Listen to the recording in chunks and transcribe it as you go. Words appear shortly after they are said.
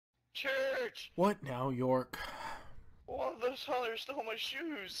Church! What now, York? One of those hunters stole my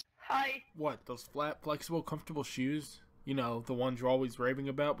shoes. Hi. What, those flat, flexible, comfortable shoes? You know, the ones you're always raving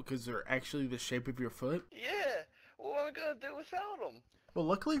about because they're actually the shape of your foot? Yeah. What am I gonna do without them? Well,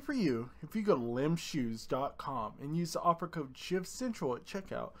 luckily for you, if you go to limshoes.com and use the offer code SHIVCENTRAL at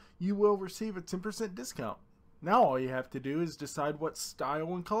checkout, you will receive a 10% discount. Now all you have to do is decide what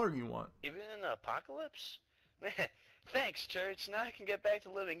style and color you want. Even in the apocalypse? Man, thanks, Church. Now I can get back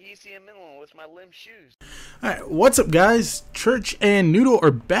to living easy and minimal with my limb shoes. Alright, what's up guys? Church and Noodle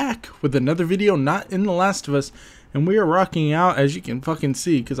are back with another video not in The Last of Us. And we are rocking out, as you can fucking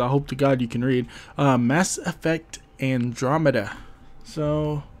see, because I hope to God you can read, Mass Effect Andromeda.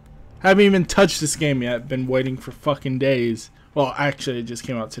 So, haven't even touched this game yet. Been waiting for fucking days. Well, actually, it just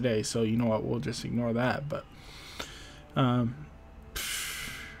came out today, so you know what? We'll just ignore that. But,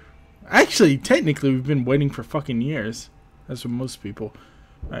 actually, technically, we've been waiting for fucking years. That's what most people.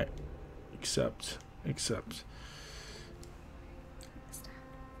 Alright. Except. Turn this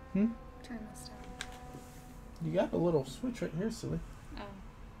down. Turn this down. You got a little switch right here, silly. Oh.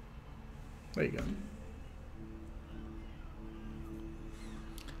 There you go.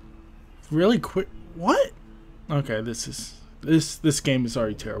 Really quick. What? Okay, this game is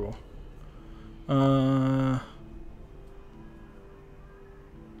already terrible.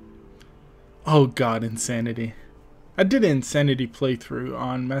 Oh god, insanity. I did an insanity playthrough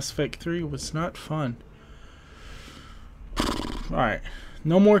on Mass Effect 3. It was not fun. Alright.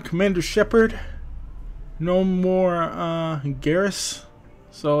 No more Commander Shepard. No more Garrus.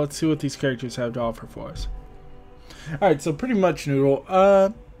 So let's see what these characters have to offer for us. Alright, so pretty much, Noodle.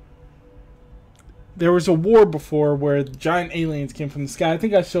 There was a war before where giant aliens came from the sky. I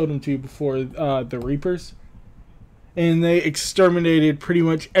think I showed them to you before, the Reapers. And they exterminated pretty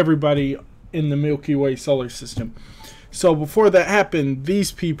much everybody in the Milky Way solar system. So before that happened,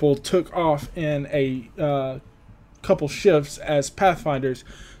 these people took off in a couple shifts as pathfinders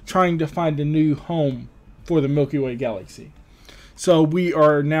trying to find a new home for the Milky Way galaxy. So we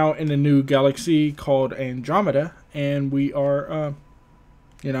are now in a new galaxy called Andromeda, and we are,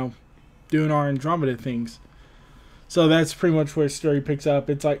 you know, doing our Andromeda things. So that's pretty much where the story picks up.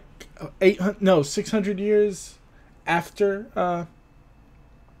 It's like 600 years after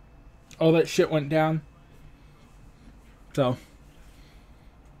all that shit went down. So,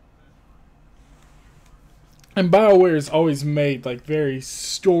 and BioWare is always made like very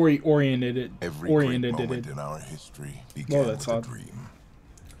story oriented. Every great moment in our history began with a dream.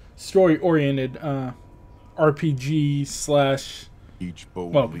 Story oriented RPG slash Each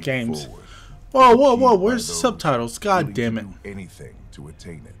bold games. Forward, whoa! Where's the subtitles? God damn it! Anything to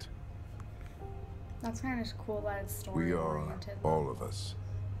attain it. That's kind of cool that it's story We are oriented. all of us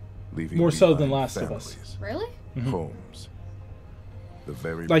leaving More so than behind Last of families, Us. Really? homes. The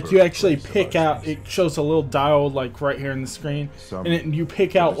very Like you actually birthplace of pick our out. species. It shows a little dial like right here in the screen, Some and you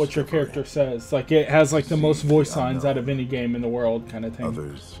pick out what your discovery. character says. Like it has like the most See voice the lines unknown. out of any game in the world, kind of thing.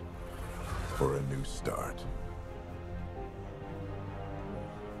 Others for a new start.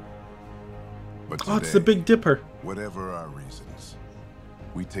 But Oh, it's the today, Big Dipper. whatever our reasons,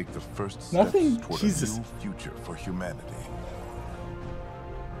 we take the first steps Nothing- toward Jesus. a new future for humanity.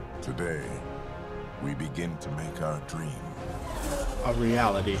 Today, we begin to make our dream A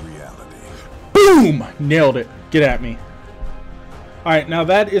reality. reality. Boom! Nailed it. Get at me. Alright, now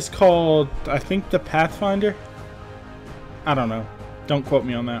that is called, I think, the Pathfinder? I don't know. Don't quote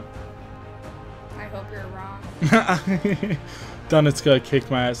me on that. I hope you're wrong. Donut's gonna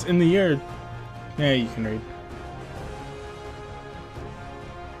kick my ass. In the year... Yeah, you can read.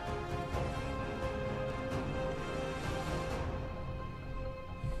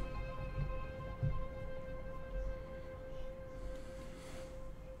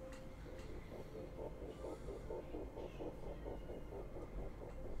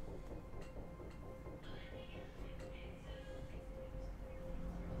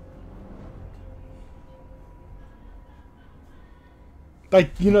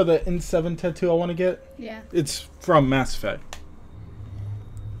 Like, you know the N7 tattoo I want to get? Yeah. It's from Mass Effect.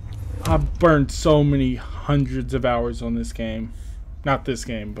 I've burned so many hundreds of hours on this game. Not this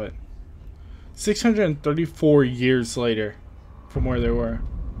game, but 634 years later from where they were.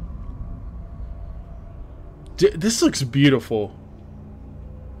 This looks beautiful.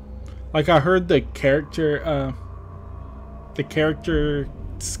 Like I heard the character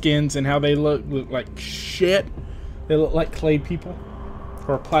skins and how they look like shit. They look like clay people.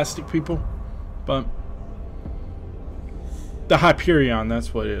 Or plastic people, but the Hyperion,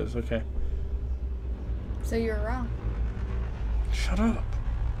 that's what it is. Okay. So you were wrong. Shut up.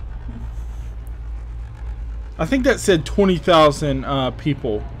 I think that said 20,000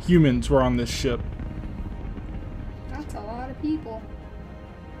 people, humans, were on this ship. That's a lot of people.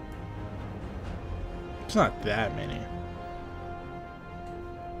 It's not that many.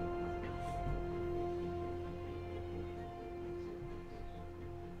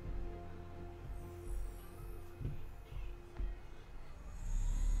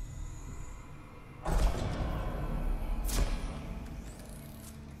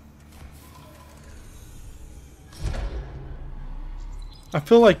 I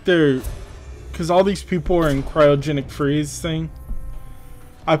feel like they're, because all these people are in cryogenic freeze thing.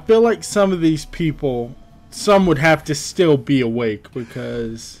 I feel like some of these people, some would have to still be awake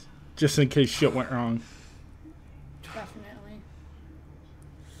because just in case shit went wrong. Definitely.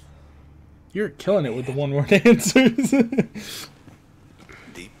 You're killing it with the one-word answers.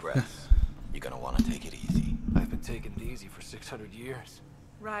 Deep breaths. You're gonna want to take it easy. I've been taking it easy for 600 years.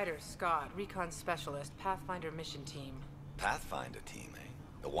 Ryder, Scott, Recon Specialist, Pathfinder Mission Team. Pathfinder team, eh?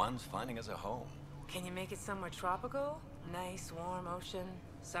 The ones finding us a home. Can you make it somewhere tropical? Nice, warm ocean,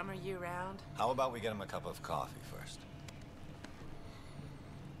 summer year-round? How about we get him a cup of coffee first?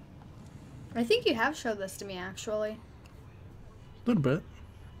 I think you have showed this to me, actually. A little bit.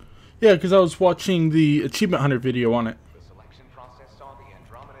 Yeah, because I was watching the Achievement Hunter video on it. The selection process saw the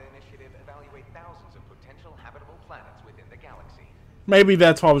Andromeda Initiative evaluate thousands of potential habitable planets within the galaxy. Maybe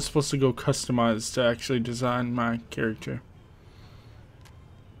that's why I was supposed to go customize to actually design my character.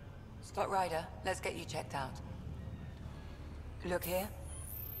 Scott Ryder, let's get you checked out. Look here.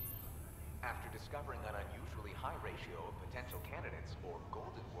 After discovering an unusually high ratio of potential candidates, or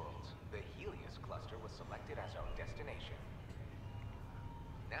golden worlds, the Helios cluster was selected as our destination.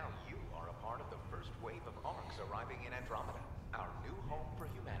 Now you are a part of the first wave of arcs arriving in Andromeda, our new home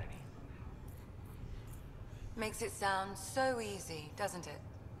for humanity. Makes it sound so easy, doesn't it?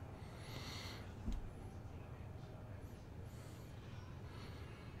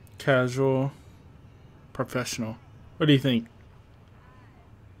 Casual, professional. What do you think?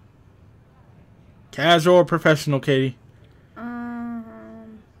 Casual or professional, Katie?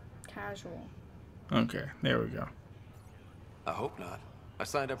 Casual. Okay, there we go. I hope not. I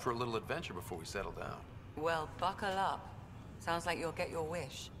signed up for a little adventure before we settle down. Well, buckle up. Sounds like you'll get your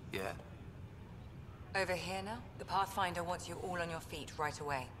wish. Yeah. Over here now, the Pathfinder wants you all on your feet right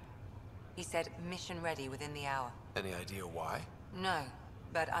away. He said mission ready within the hour. Any idea why? No,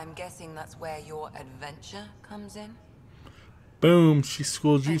 but I'm guessing that's where your adventure comes in. Boom, she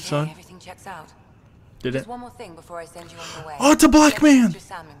schooled you, Okay, son. everything checks out. Did There's it? one more thing before I send you on your way. Oh, it's a black man! Your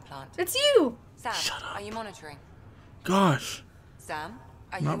Sam implant. It's you! Sam, Shut up. are you monitoring? Gosh. Sam,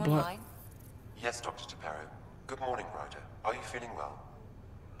 are Not you black. online? Yes, Dr. Taparo. Good morning, Ryder. Are you feeling well?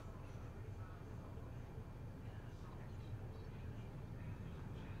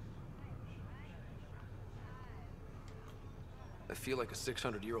 I feel like a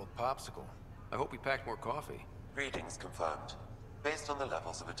 600-year-old popsicle. I hope we packed more coffee. Readings confirmed. Based on the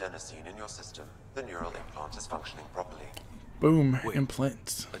levels of adenosine in your system, the neural implant is functioning properly. Boom, Wait.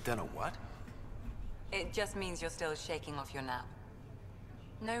 implants. Adeno what? It just means you're still shaking off your nap.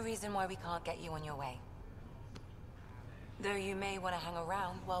 No reason why we can't get you on your way. Though you may want to hang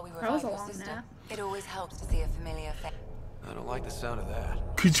around while we That was revive a your long system. nap. It always helps to see a familiar face. I don't like the sound of that.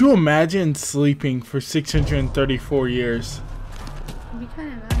 Could you imagine sleeping for 634 years? It'd be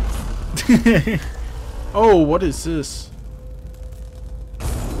kind of nice. Oh, what is this?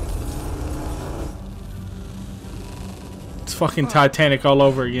 It's fucking Titanic all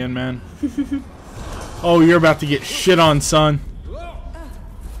over again, man. Oh, you're about to get shit on, son.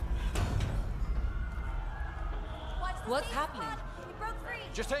 What's happening?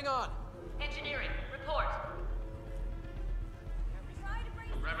 Just hang on. Engineering, report.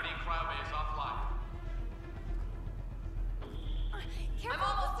 Gravity cryobase offline. I'm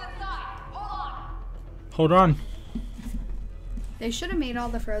almost inside. Hold on. Hold on. They should have made all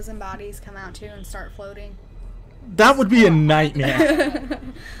the frozen bodies come out too and start floating. That would be a nightmare.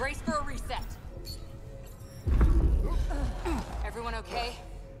 Brace for a reset. Everyone okay?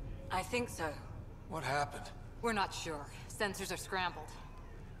 I think so. What happened? We're not sure. Sensors are scrambled.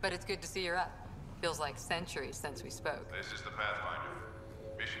 But it's good to see you're up. Feels like centuries since we spoke. This is the Pathfinder.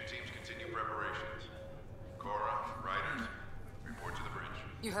 Mission teams continue preparations. Cora, Riders, report to the bridge.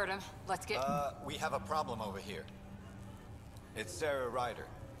 You heard him. Let's get... We have a problem over here. It's Sarah Ryder.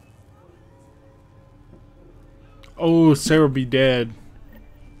 Oh, Sarah be dead.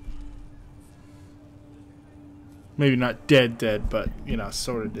 Maybe not dead, but, you know,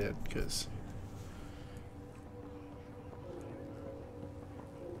 sort of dead, because...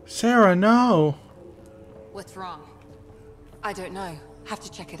 Sarah, no! What's wrong? I don't know. Have to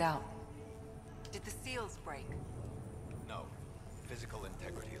check it out. Did the seals break? physical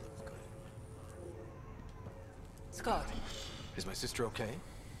integrity looks good. Scott, Is my sister okay?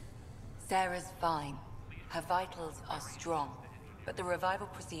 Sarah's fine. Her vitals are strong, but the revival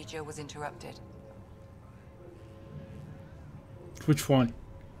procedure was interrupted. Which one?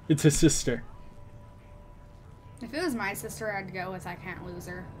 It's his sister. If it was my sister, I'd go with I can't lose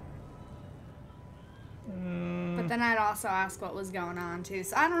her. But then I'd also ask what was going on, too.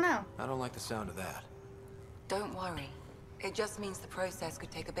 So I don't know. I don't like the sound of that. Don't worry. It just means the process could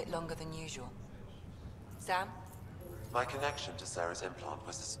take a bit longer than usual. Sam? My connection to Sarah's implant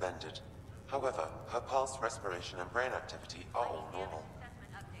was suspended. However, her pulse, respiration, and brain activity are all normal.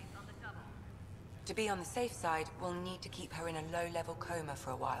 To be on the safe side, we'll need to keep her in a low-level coma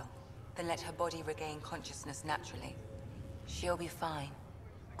for a while. Then let her body regain consciousness naturally. She'll be fine.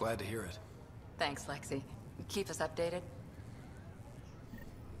 Glad to hear it. Thanks, Lexi. Keep us updated.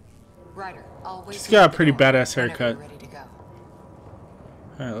 Ryder, I'll wait. She's got a pretty badass haircut. Ready to go.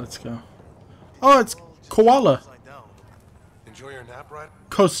 Alright, let's go. Oh, it's Koala. Enjoy your nap, right?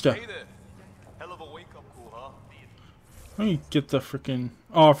 Costa. Hey there. Hell of a wake-up call, huh? Let me get the freaking...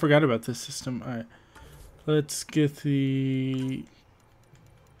 Oh, I forgot about this system. Alright. Let's get the...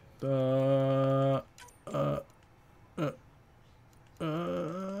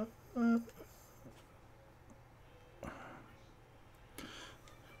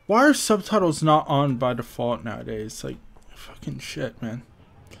 Why are subtitles not on by default nowadays? Like, fucking shit, man.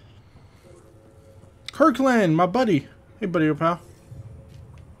 Kirkland, my buddy. Hey, buddy, pal.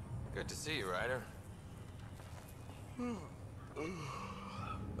 Good to see you, Ryder.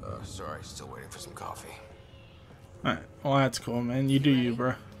 Sorry, still waiting for some coffee. Alright, well, that's cool, man. You do you,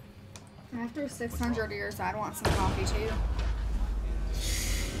 bro. After 600 years, I'd want some coffee, too.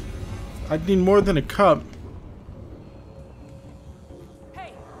 I'd need more than a cup.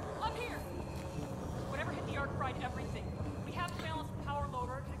 Hey, I'm here. Whatever hit the arc fried everything. We have to balance the power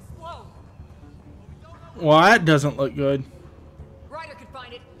loader. It could explode. Well, that doesn't look good. Ryder could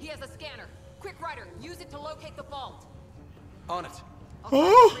find it. He has a scanner. Quick, Ryder, use it to locate the fault. On it.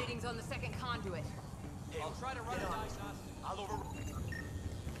 Oh! Readings on the second conduit. I'll try to run it. I'll over.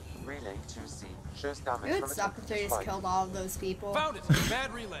 Relay 2C shows damage It from would a suck if they just spike. killed all of those people. Found it.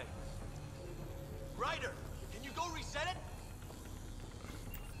 Bad relay. Ryder, can you go reset it?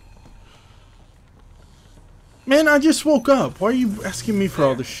 Man, I just woke up. Why are you asking me for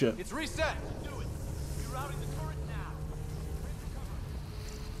all this shit? It's reset. Do it. Rerouting the turret now.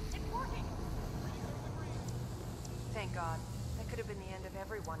 It's working. Thank God. That could have been the end of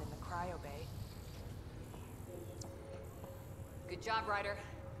everyone in the cryo bay. Good job, Ryder.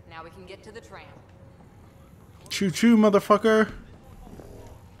 Now we can get to the tram. Choo-choo, motherfucker.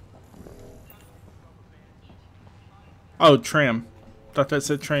 Oh, tram. Thought that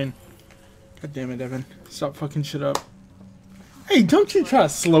said train. God damn it, Evan. Stop fucking shit up. Hey, don't you try to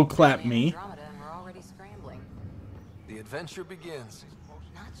slow clap me. Andromeda, and we're already scrambling. The adventure begins.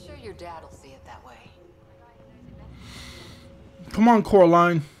 Not sure your dad will see it that way. Come on,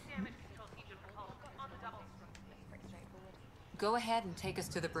 Coraline. Go ahead and take us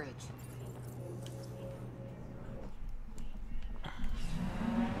to the bridge.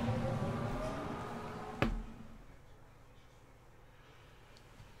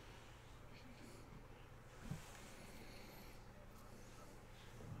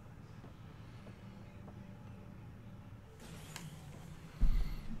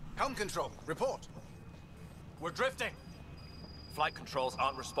 Helm control, report. We're drifting. Flight controls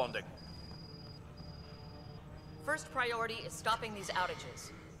aren't responding. First priority is stopping these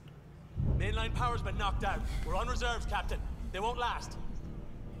outages. Mainline power's been knocked out. We're on reserves, Captain. They won't last.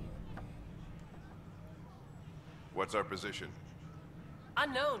 What's our position?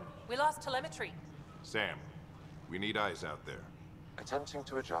 Unknown. We lost telemetry. Sam, we need eyes out there. Attempting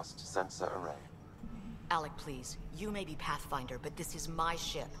to adjust sensor array. Alec, please. You may be Pathfinder, but this is my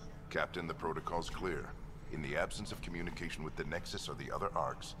ship. Captain, the protocol's clear. In the absence of communication with the Nexus or the other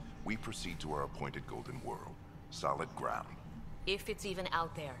arcs, we proceed to our appointed Golden World. Solid ground. If it's even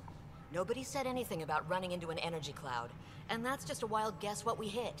out there. Nobody said anything about running into an energy cloud, and that's just a wild guess what we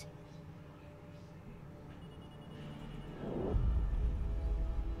hit.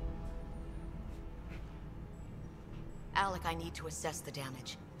 Alec, I need to assess the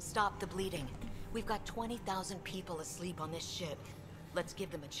damage. Stop the bleeding. We've got 20,000 people asleep on this ship. Let's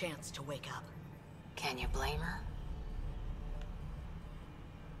give them a chance to wake up. Can you blame her?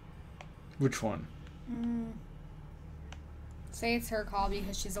 Which one? Say it's her call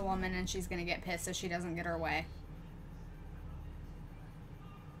because she's a woman and she's gonna get pissed if she doesn't get her way.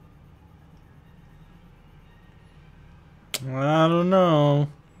 I don't know.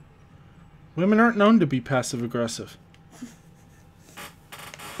 Women aren't known to be passive aggressive.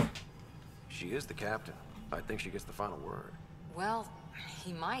 She is the captain. I think she gets the final word. Well,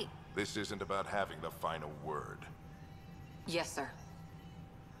 he might. This isn't about having the final word. Yes, sir.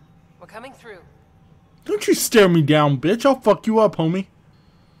 We're coming through. Don't you stare me down, bitch. I'll fuck you up, homie.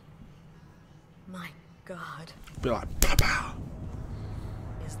 My God. Be like, pow.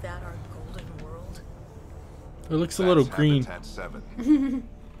 Is that our golden world? It looks a little green. Habitat 7.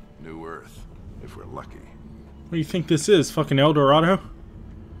 New Earth, if we're lucky. What do you think this is? Fucking El Dorado?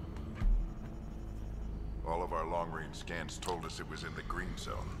 All of our long-range scans told us it was in the green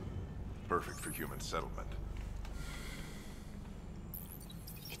zone. Perfect for human settlement.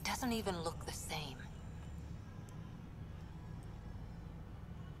 It doesn't even look the same.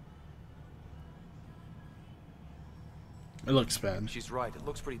 It looks bad. She's right. It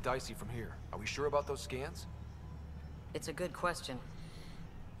looks pretty dicey from here. Are we sure about those scans? It's a good question.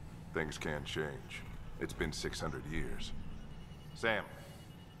 Things can change. It's been 600 years. Sam.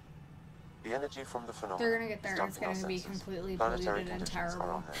 The energy from the phenomenon. They're gonna get there and it's stuck in gonna our be senses. completely Planetary polluted and conditions are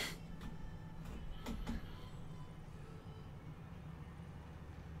terrible. unknown.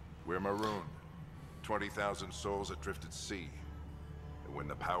 We're marooned. 20,000 souls adrift at sea. And when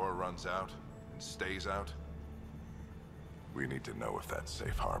the power runs out and stays out, we need to know if that's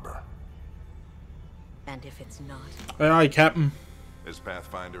safe harbor. And if it's not? Aye, Captain. As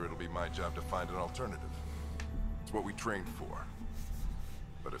Pathfinder, it'll be my job to find an alternative. It's what we trained for.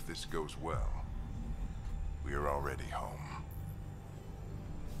 But if this goes well, we are already home.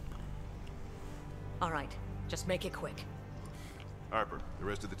 All right, just make it quick. Harper, the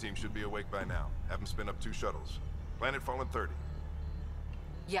rest of the team should be awake by now. Have them spin up 2 shuttles. Planet Fallen 30.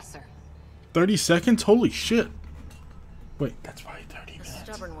 Yes, sir. 30 seconds? Holy shit. Wait, that's probably 30 minutes. A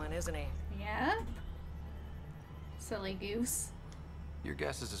stubborn one, isn't he? Yeah. Silly goose. Your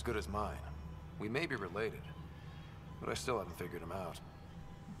guess is as good as mine. We may be related, but I still haven't figured him out.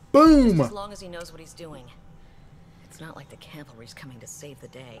 Boom! Just as long as he knows what he's doing. It's not like the cavalry's coming to save the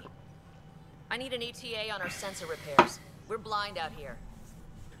day. I need an ETA on our sensor repairs. We're blind out here.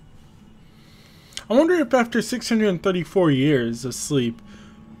 I wonder if after 634 years of sleep,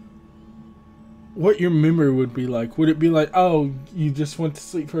 what your memory would be like. Would it be like, oh, you just went to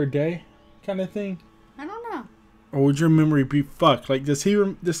sleep for a day kind of thing? I don't know. Or would your memory be fucked? Like, does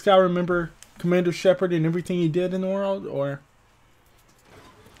this guy remember Commander Shepard and everything he did in the world? Or...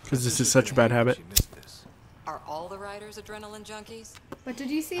 because this is such a bad habit. Are all the riders adrenaline junkies? But did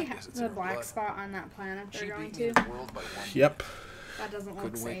you see the black spot on that planet they're going to? Yep. That doesn't look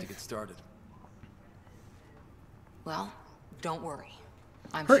Couldn't wait to safe. get started. Well, don't worry.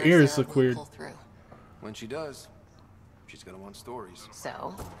 I'm Her sure ears Sarah look will weird. pull through. When she does, she's gonna want stories.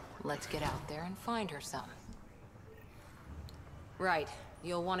 So, let's get out there and find her some. Right,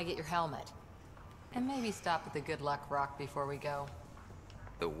 you'll want to get your helmet. And maybe stop at the Good Luck Rock before we go.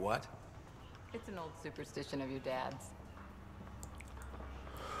 The what? It's an old superstition of your dad's.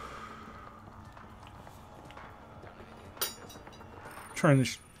 Trying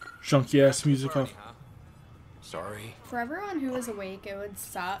this junky ass music off. Sorry. For everyone who was awake, it would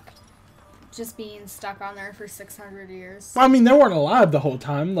suck. Just being stuck on there for 600 years. Well, I mean, they weren't alive the whole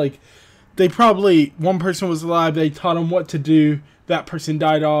time. Like, they probably, one person was alive, they taught them what to do, that person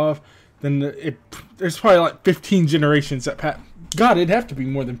died off, then there's probably like 15 generations that God, it'd have to be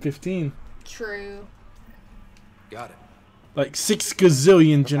more than 15. True. Got it. Like 6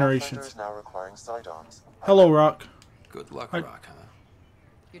 gazillion generations. Is now requiring sidearms. Hello, Rock. Good luck, Hi. Rock, huh?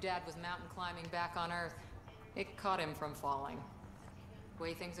 Your dad was mountain climbing back on Earth. It caught him from falling. The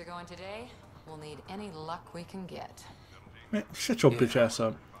way things are going today, we'll need any luck we can get. Man, shut your bitch ass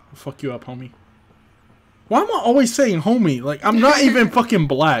up. I'll fuck you up, homie. Why am I always saying homie? Like, I'm not even fucking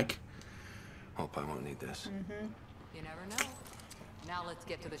black. Hope I won't need this. You never know. Now let's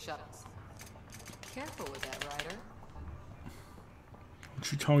get to the shuttles. Careful with that, Ryder.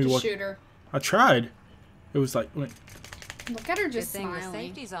 Don't you tell me Just what? shoot her. I tried. It was like, wait. Look at her just Good thing the smiling.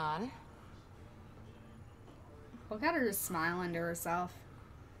 safety's on. Look at her just smiling to herself.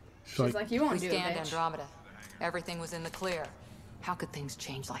 She's She's like, you won't We do it, scanned bitch. Andromeda. Everything was in the clear. How could things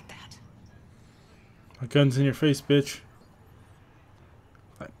change like that? My gun's in your face, bitch.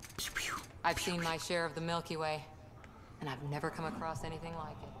 Like, pew, pew. I've seen my share of the Milky Way, and I've never come across anything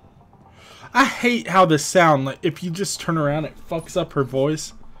like it. I hate how this sound, like, if you just turn around, it fucks up her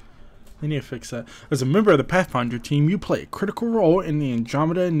voice. They need to fix that. As a member of the Pathfinder team, you play a critical role in the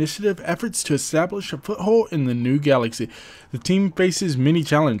Andromeda Initiative efforts to establish a foothold in the new galaxy. The team faces many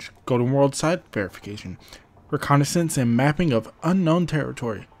challenges: Golden World site verification, reconnaissance and mapping of unknown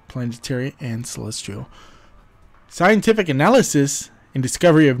territory, planetary and celestial, scientific analysis and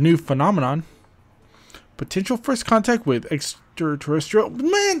discovery of new phenomenon, potential first contact with extraterrestrial.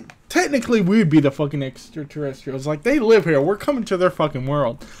 Man, technically we'd be the fucking extraterrestrials. Like, they live here. We're coming to their fucking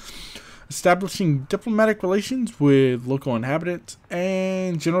world. Establishing diplomatic relations with local inhabitants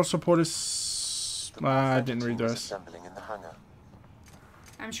and general support is... I didn't read this.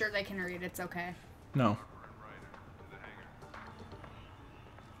 I'm sure they can read. It's okay. No.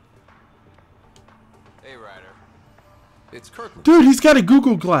 Hey, Ryder. It's Kirkland. Dude, he's got a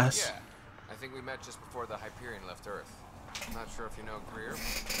Google Glass. Yeah. I think we met just before the Hyperion left Earth. Not sure if you know Greer.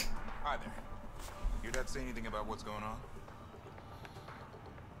 Hi there. Your dad say anything about what's going on?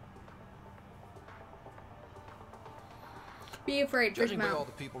 Be afraid, Judging by Trayvon. all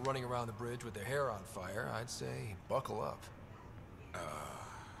the people running around the bridge with their hair on fire, I'd say buckle up.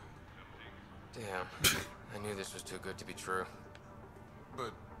 Damn. I knew this was too good to be true.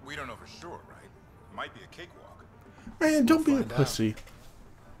 But we don't know for sure, right? Might be a cakewalk. Man, don't be a pussy.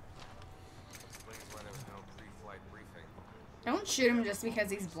 Don't shoot him just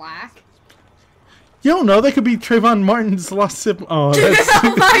because he's black. You don't know. They could be Trayvon Martin's lost sibling. Oh, that's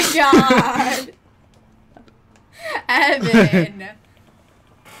Oh my god! Evan!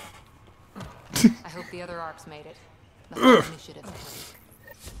 I hope the other ARCs made it. The whole initiative.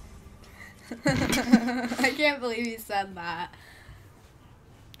 I can't believe you said that.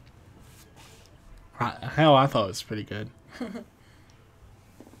 Hell, I thought it was pretty good.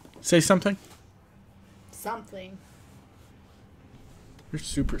 Say something. Something. You're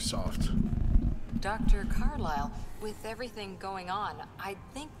super soft. Dr. Carlisle, with everything going on, I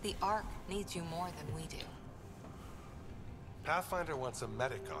think the ARC needs you more than we do. Pathfinder wants a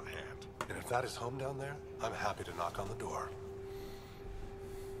medic on hand, and if that is home down there, I'm happy to knock on the door.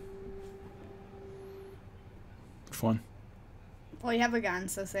 Which one? Well, you have a gun,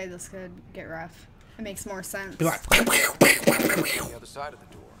 so say this could get rough. It makes more sense. The other side of the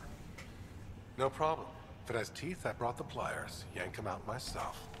door. No problem. If it has teeth, I brought the pliers. Yank them out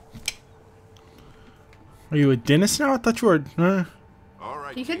myself. Are you a dentist now? I thought you were. All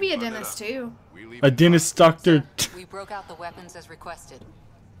right, He could be a dentist too. A dentist doctor. We broke out the weapons as requested.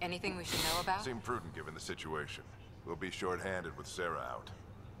 Anything we should know about? Seemed prudent given the situation. We'll be short-handed with Sarah out.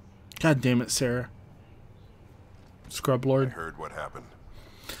 God damn it, Sarah. Scrub I Lord. heard what happened.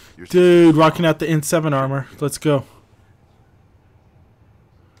 Your Dude, rocking out the N7 armor. Let's go.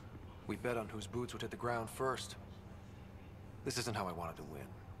 We bet on whose boots would hit the ground first. This isn't how I wanted to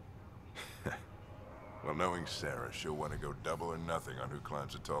win. Well, knowing Sarah, she'll want to go double or nothing on who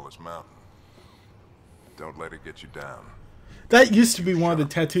climbs the tallest mountain. Don't let it get you down. That used to be one of the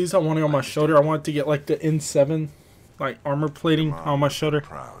tattoos I wanted on my shoulder. I wanted to get like the N7, like armor plating on my shoulder.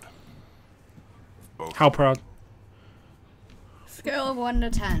 Proud. How proud? Scale of 1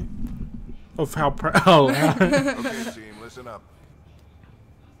 to 10. Of how proud? Oh. Okay, team, listen up.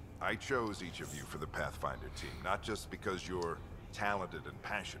 I chose each of you for the Pathfinder team, not just because you're talented and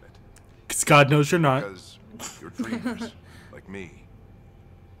passionate. Because God knows you're not. Because you're dreamers, like me.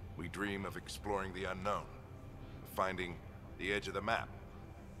 We dream of exploring the unknown, of finding the edge of the map,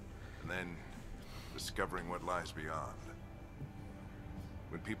 and then discovering what lies beyond.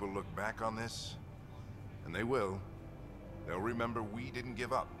 When people look back on this, and they will, they'll remember we didn't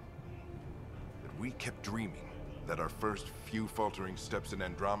give up. That we kept dreaming, that our first few faltering steps in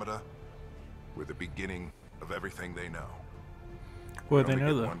Andromeda were the beginning of everything they know. Well, We they only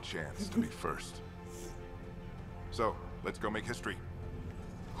know get that. one chance to be first. So, let's go make history.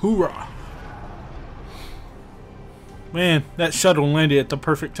 Hoorah. Man, that shuttle landed at the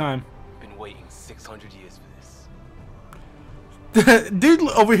perfect time. Been waiting 600 years for this. Dude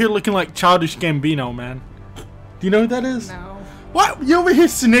over here looking like Childish Gambino, man. Do you know who that is? No. What? You over here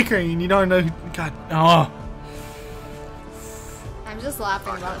snickering and you don't know who... God. Oh. I'm just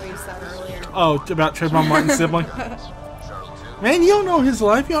laughing about what you said earlier. Oh, about Trayvon Martin's sibling? Man, you don't know his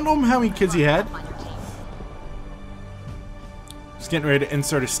life. You don't know how many kids he had. Just getting ready to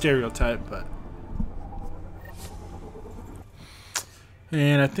insert a stereotype, but...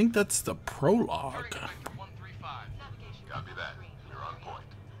 And I think that's the prologue. Copy that. You're on point.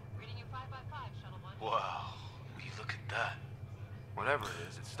 Wow. Will you look at that? Whatever it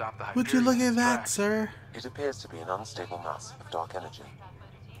is, it stopped the Hyperion. Would you look in at its that, tracks. sir? It appears to be an unstable mass of dark energy.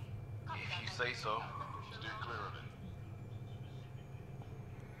 If you say so. Steer clear of it.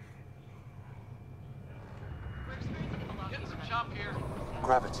 Getting some chop here.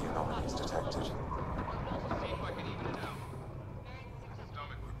 Gravity anomalies detected.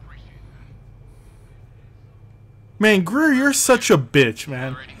 Man, Greer, you're such a bitch,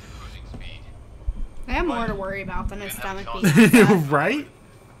 man. I have more to worry about than his stomach being upset. Right?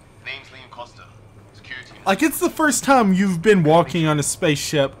 Name's Liam Costa. Security. Like, it's the first time you've been walking on a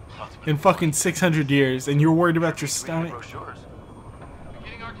spaceship in fucking 600 years, and you're worried about your stomach. Brochures.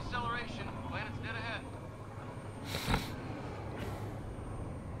 Beginning our descent. acceleration. Planet's dead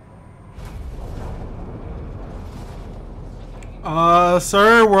ahead.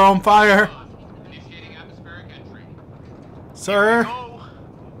 Sir, we're on fire. Initiating atmospheric entry. Sir.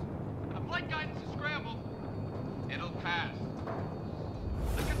 The flight guidance is scrambled. It'll pass.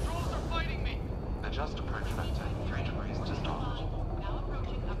 The controls are fighting me. Adjust approach vector 3 degrees to start. Now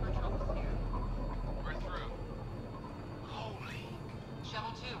approaching upper troposphere. We're through. Holy.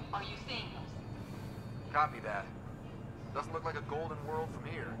 Shovel 2, are you seeing this? Copy that. Doesn't look like a golden world from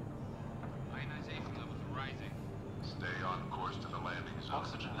here. Ionization levels are rising. Stay on course to the landing zone.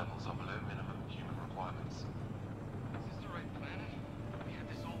 Oxygen levels are below minimum human requirements. Is this the right planet? We had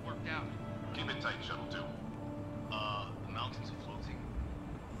this all worked out. Keep it tight, Shuttle 2. The mountains are floating.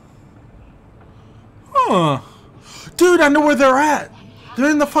 Huh. Dude, I know where they're at. They're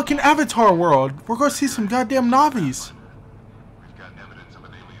in the fucking Avatar world. We're gonna see some goddamn Navis. We've got evidence of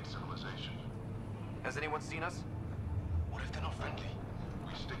an alien civilization. Has anyone seen us? What if they're not friendly?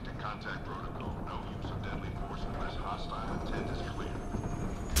 We stick to contact protocol. No use of deadly force unless hostile intent is clear.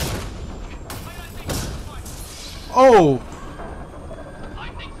 Oh.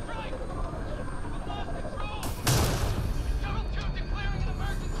 Lightning strike! We lost control! Shuttle 2 declaring an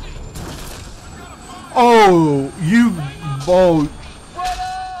emergency! Oh, you. Oh.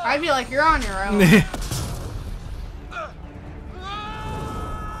 I'd be like, you're on your own.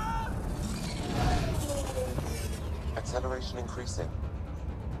 Acceleration increasing.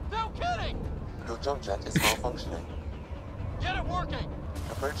 No kidding! Your jump jet is malfunctioning. Get it working!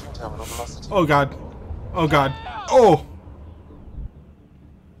 Approaching terminal velocity. Oh god. Oh god. Oh.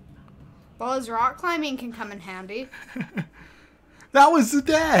 Well, his rock climbing can come in handy. That was the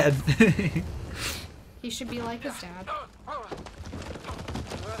dad. He should be like his dad.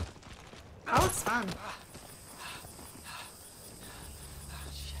 That looks fun.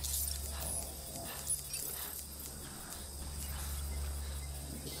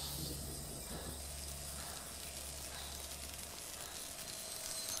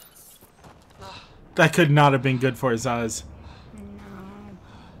 That could not have been good for his eyes. No.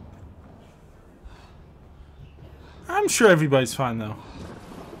 I'm sure everybody's fine though.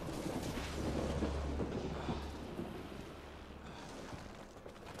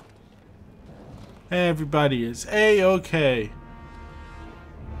 Everybody is A-okay.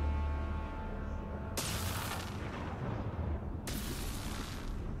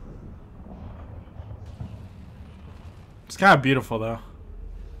 It's kind of beautiful though.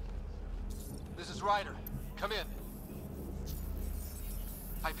 This is Ryder. Come in.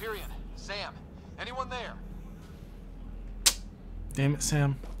 Hyperion, Sam, anyone there? Damn it,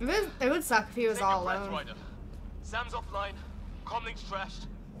 Sam. It would suck if he was all alone. Ryder. Sam's offline. Comlink's trashed.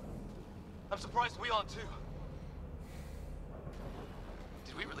 I'm surprised we aren't too.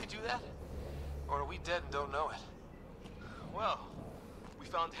 Did we really do that? Or are we dead and don't know it? Well, we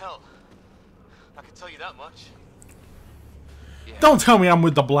found hell. I can tell you that much. Yeah. Don't tell me I'm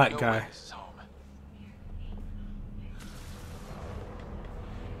with the black guy. This is home.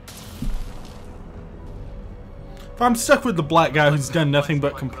 If I'm stuck with the black guy who's done nothing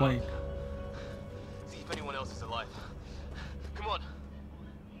but complain. See if anyone else is alive. Come on.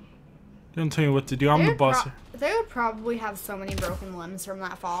 Don't tell me what to do. I'm the boss. They would probably have so many broken limbs from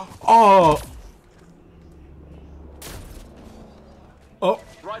that fall. Oh. Oh.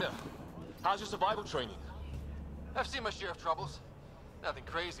 Ryder, how's your survival training? I've seen my share of troubles. Nothing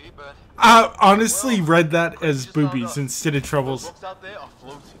crazy, but I honestly read that as boobies instead of troubles. Those rocks out there are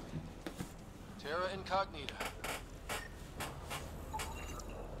floating. Terra Incognita.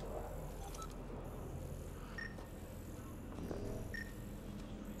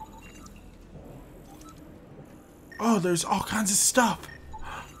 Oh, there's all kinds of stuff.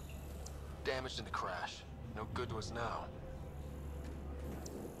 Damaged in the crash. No good to us now.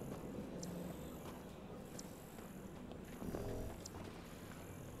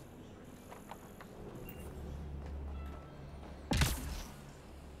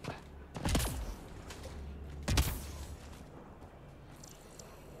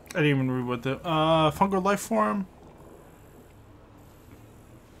 I didn't even read what the fungal life form.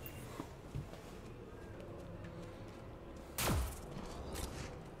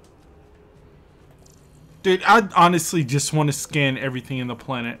 Dude, I honestly just want to scan everything in the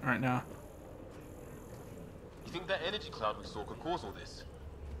planet right now. You think that energy cloud we saw could cause all this?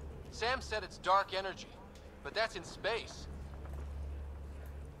 Sam said it's dark energy, but that's in space.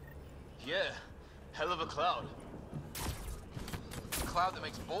 Yeah, hell of a cloud. A cloud that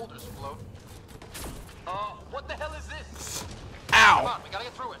makes boulders float. What the hell is this? Ow! Come on, we gotta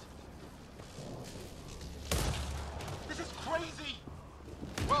get through it. This is crazy!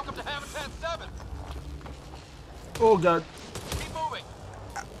 Welcome to Habitat 7. Oh god. Keep moving.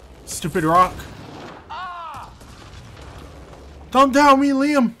 Stupid rock. Ah! Don't doubt me,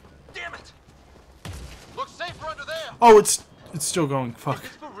 Liam. Damn it. Looks safer under there. Oh, it's still going. Fuck. Is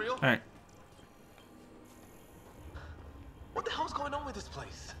this for real? All right. What the hell's going on with this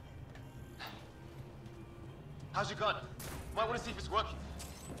place? How's your gun? Might want to see if it's working.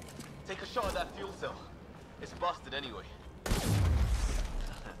 Take a shot at that fuel cell. It's busted anyway.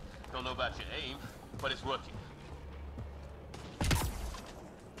 Don't know about your aim, but it's working.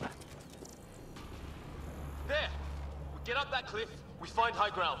 There! We get up that cliff, we find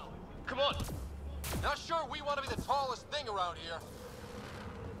high ground. Come on! Not sure we want to be the tallest thing around here.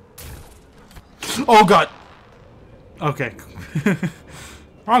 Oh god. Okay.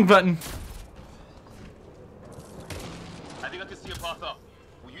 Wrong button. I think I can see a path up.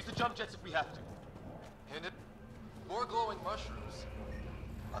 We'll use the jump jets if we have to. And it... more glowing mushrooms.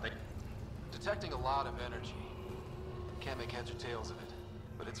 Are they... detecting a lot of energy. Can't make heads or tails of it,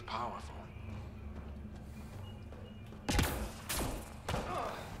 but it's powerful.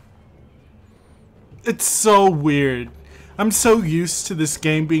 It's so weird. I'm so used to this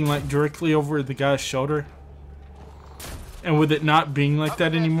game being like directly over the guy's shoulder. And with it not being like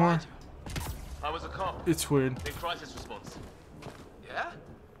that anymore. I was a cop. It's weird. In crisis response. Yeah?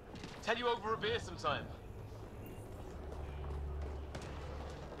 Tell you over a beer sometime.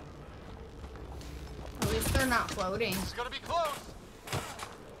 At least they're not floating. It's gonna be close.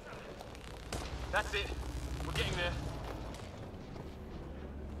 That's it. We're getting there.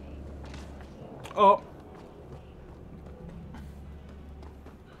 Oh.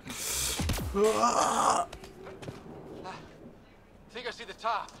 Think I see the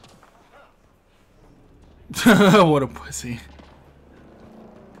top. What a pussy.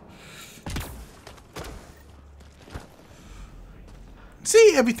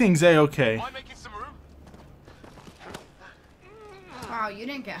 See, everything's a-okay. Am I making some room? Wow, you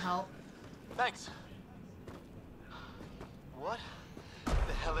didn't get help. Thanks. What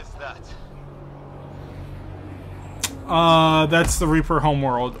the hell is that? That's the Reaper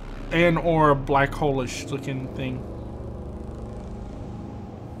homeworld. And or a black hole-ish looking thing.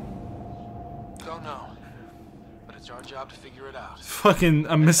 Don't know. But it's our job to figure it out. Fucking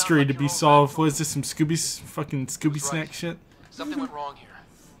a mystery to be solved. What is this, some fucking Scooby snack shit? Something went wrong here.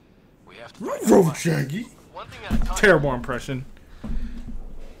 We have to Wrong, Shaggy. one thing at a time. Terrible impression.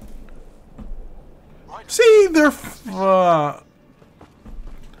 See, they're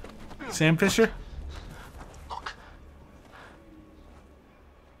Sam Fisher.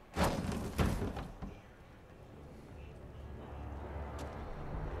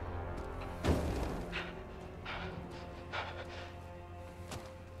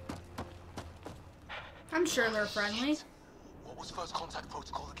 I'm sure they're friendly. What was first contact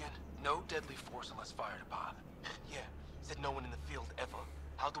protocol again? No deadly force unless fired upon. Yeah, said no one in the field ever.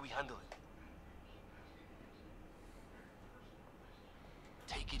 How do we handle it?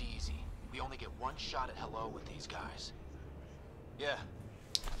 Take it easy. We only get one shot at hello with these guys. Yeah,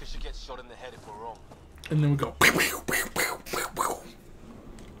 Fisher gets shot in the head if we're wrong. And then we go.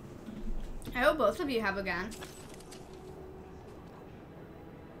 I hope both of you have a gun.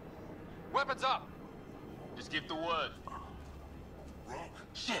 Weapons up! Just give the word.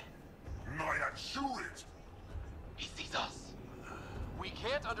 Shit! He sees us. We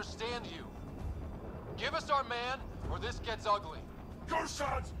can't understand you. Give us our man, or this gets ugly. Go,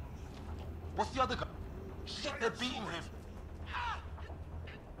 sons! What's the other guy? Shit, they're beating him.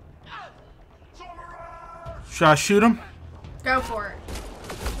 Should I shoot him? Go for it.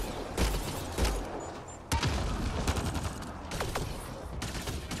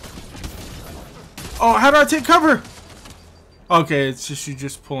 Oh, how do I take cover? Okay, it's just you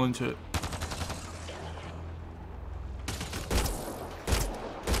just pull into it.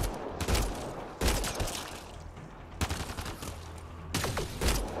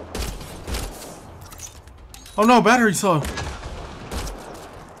 Oh no, battery's low.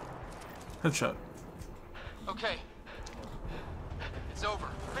 Headshot. Okay. It's over.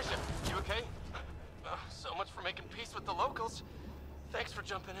 Bishop, you okay? So much for making peace with the locals. Thanks for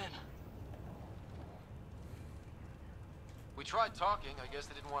jumping in. We tried talking. I guess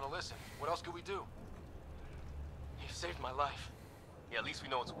they didn't want to listen. What else could we do? You saved my life. Yeah, at least we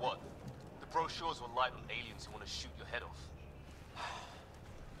know it's what. The brochures were light on aliens who want to shoot your head off.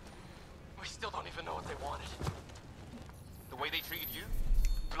 We still don't even know what they wanted. The way they treated you?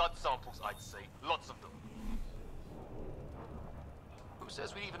 Blood samples, I'd say. Lots of them. Who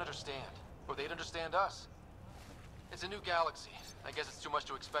says we'd even understand? Or they'd understand us? It's a new galaxy. I guess it's too much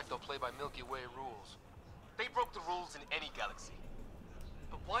to expect they'll play by Milky Way rules. They broke the rules in any galaxy.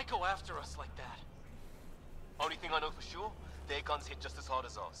 But why go after us like that? Only thing I know for sure, their guns hit just as hard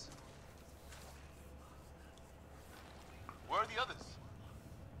as ours. Where are the others?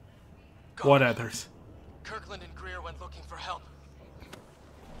 What others? Kirkland and Greer went looking for help.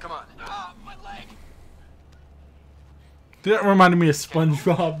 Come on. Ah, my leg! That reminded me of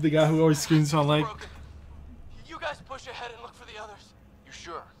SpongeBob, the guy who always screams my leg. You guys push ahead and look for the others. You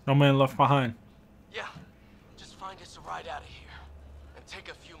sure? No man left behind. Yeah. Just find us a ride out of here. And take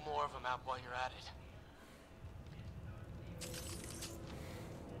a few more of them out while you're at it.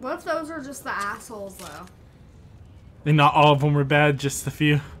 What if those are just the assholes, though? And not all of them were bad, just a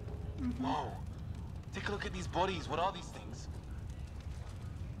few. Whoa. Take a look at these bodies. What are these things?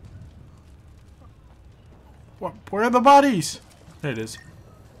 Where are the bodies? There it is.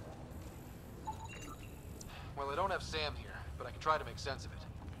 Well, I don't have Sam here, but I can try to make sense of it.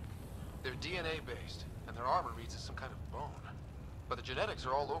 They're DNA based, and their armor reads as some kind of bone. But the genetics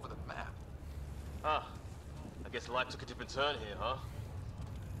are all over the map. Ah, I guess life took a different turn here, huh?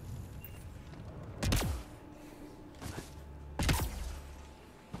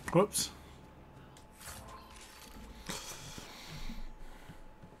 Whoops.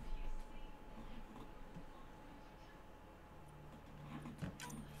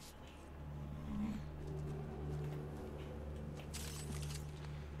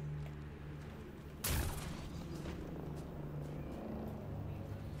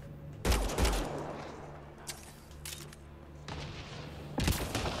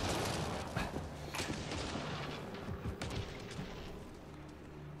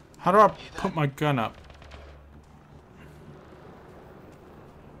 How do I put my gun up?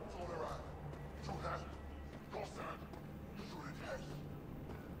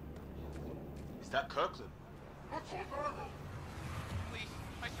 Is that Kirkland? Please,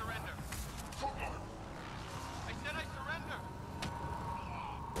 I surrender. I said I surrender.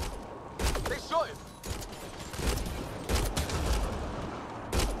 They shot him!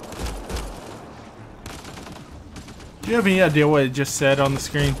 Do you have any idea what it just said on the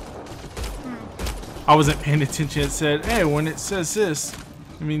screen? I wasn't paying attention. It said, hey, when it says this,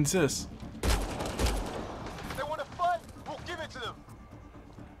 it means this. They want to fight? We'll give it to them!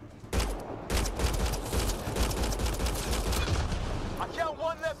 I count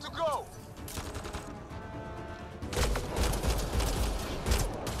one left to go!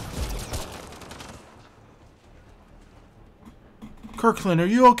 Kirkland, are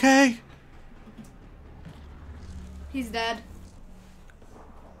you okay? He's dead.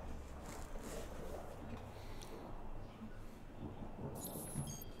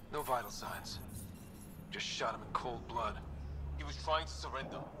 No vital signs. Just shot him in cold blood. He was trying to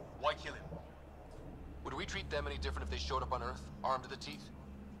surrender. Why kill him? Would we treat them any different if they showed up on Earth, armed to the teeth?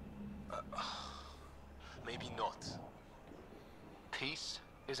 Maybe not. Peace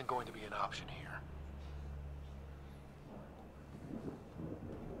isn't going to be an option here.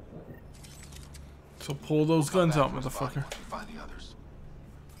 So pull those guns out, motherfucker. Find the others.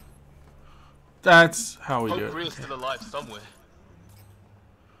 That's how we do Hope Greer's it. still alive somewhere.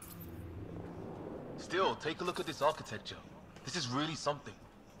 Still, take a look at this architecture. This is really something.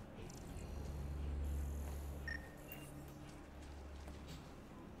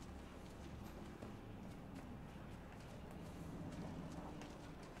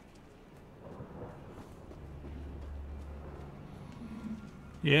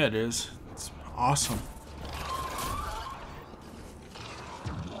 Yeah, it is. It's awesome.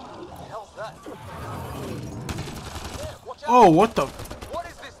 Hell's that? Oh, what the? What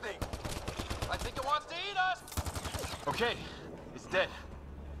is this thing? I think it wants to eat us! Okay, it's dead.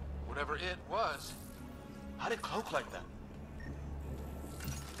 Whatever it was. How did it cloak like that?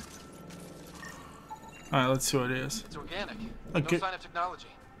 Alright, let's see what it is. It's organic. Okay. No sign of technology.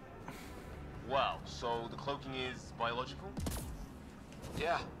 Wow, so the cloaking is biological?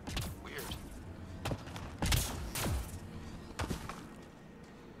 Yeah, weird.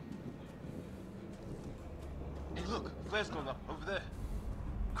 Hey look, flares going up over there.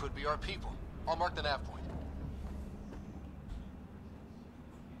 Could be our people. I'll mark the nav point.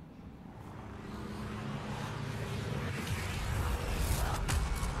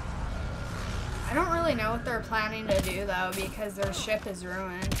 I don't really know what they're planning to do, though, because their ship is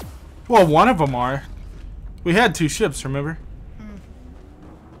ruined. Well, one of them are. We had 2 ships, remember?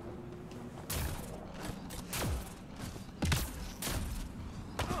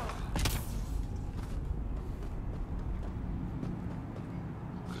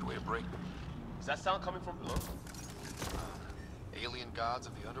 Good way to break. Is that sound coming from below? Alien gods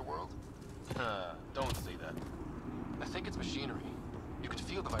of the underworld? Don't say that. I think it's machinery. You could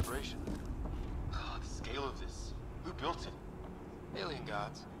feel the vibration. The scale of this. Who built it? Alien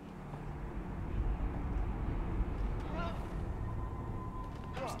gods.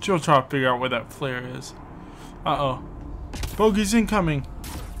 Still trying to figure out where that flare is. Uh-oh. Bogey's incoming.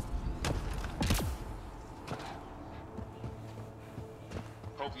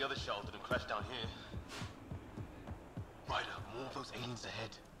 Hope the other shuttle didn't crash down here. Ryder, more of those aliens ahead.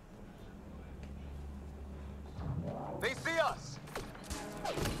 They see us!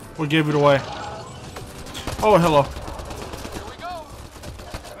 We gave it away. Oh, hello. Here we go!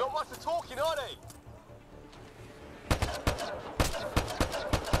 Not much of talking, are they?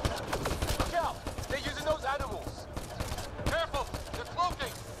 Look out! They're using those animals! Careful! They're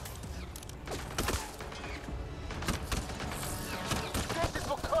cloaking! This is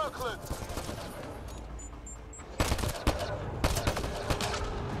for Kirkland!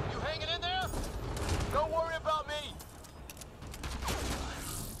 You hanging in there? Don't worry about me!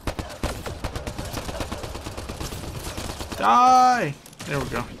 Die! There we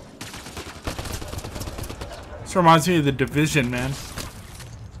go. This reminds me of The Division, man.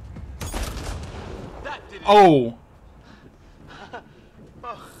 Oh!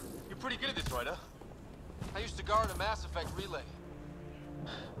 Oh, you're pretty good at this, Ryder. I used to guard a Mass Effect relay.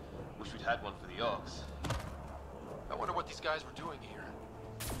 Wish we'd had one for the Arks. I wonder what these guys were doing here.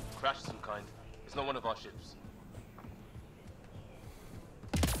 Crash of some kind. It's not one of our ships.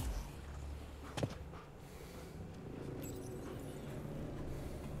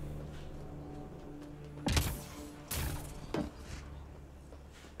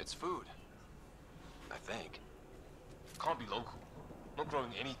 It's food. I think. Can't be local. Not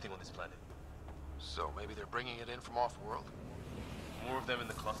growing anything on this planet. So maybe they're bringing it in from off-world? More of them in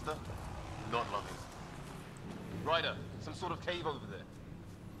the cluster? Not loving. Ryder, some sort of cave over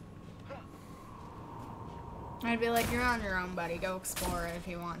there. I'd be like, you're on your own, buddy. Go explore it if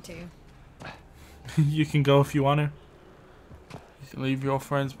you want to. You can go if you want to. You can leave your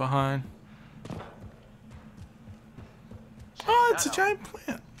friends behind. Oh, it's a giant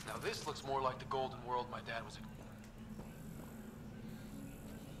plant. Now this looks more like the golden world my dad was.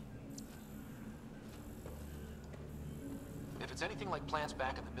 If it's anything like plants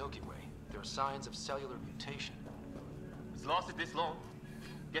back in the Milky Way, there are signs of cellular mutation. It's lasted this long.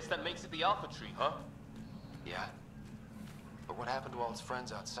 Guess that makes it the Alpha Tree, huh? Yeah. But what happened to all its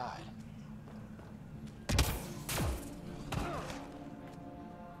friends outside?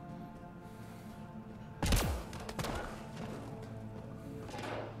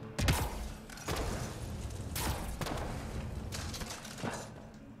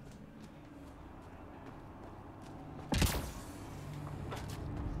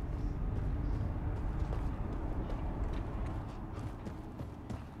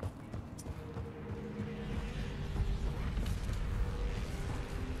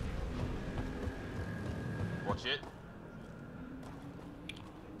 Watch it.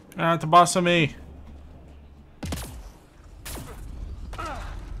 The boss of me.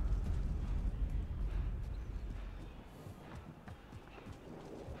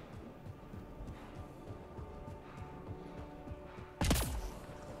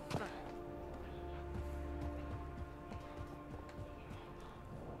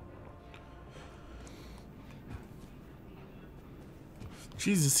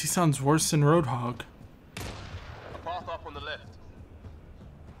 Jesus, he sounds worse than Roadhog. A path up on the left.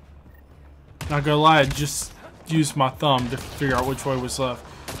 Not gonna lie, I just used my thumb to figure out which way was left.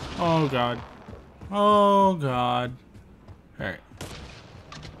 Oh god. Oh god. Alright.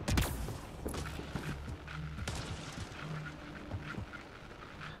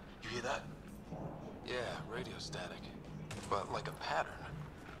 You hear that? Yeah, radio static. But like a pattern.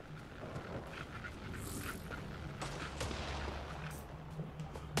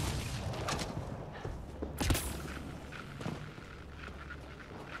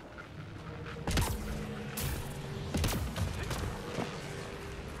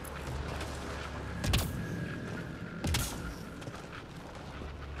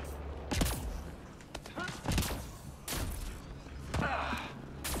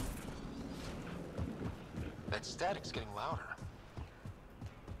 That static's getting louder.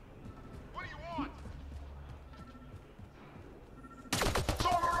 What do you want?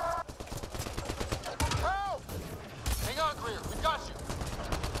 Help! Hang on, Greer. We got you.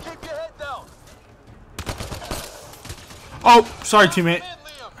 Keep your head down. Oh, sorry, teammate.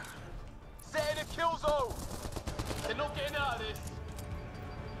 Set in a kill zone. They're not getting out of this.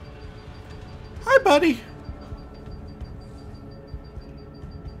 Hi, buddy.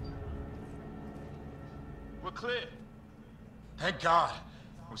 We're clear. Thank God.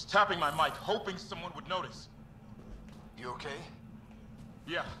 I was tapping my mic, hoping someone would notice. You okay?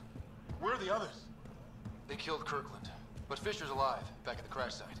 Yeah. Where are the others? They killed Kirkland. But Fisher's alive, back at the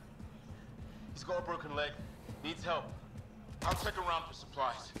crash site. He's got a broken leg. Needs help. I'll check around for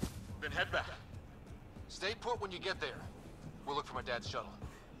supplies. Then head back. Stay put when you get there. We'll look for my dad's shuttle.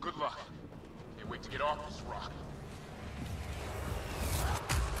 Good luck. Can't wait to get off this rock.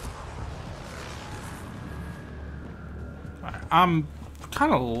 I'm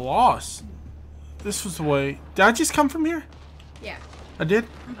kind of lost. This was the way. Did I just come from here? Yeah. I did?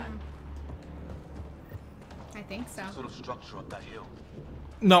 I think so. Sort of structure up that hill.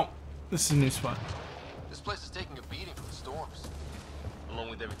 No. This is a new spot. This place is taking a beating from the storms. Along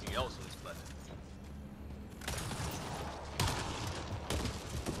with everything else on this planet.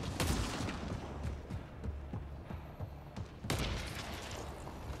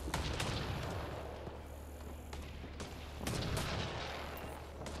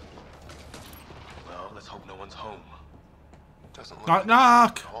 Well, let's hope no one's home. Doesn't look Knock, like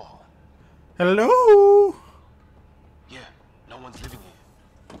knock. at all. Hello? Yeah, no one's living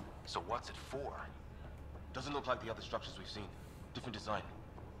here. So what's it for? Doesn't look like the other structures we've seen. Different design.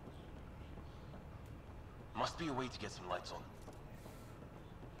 Must be a way to get some lights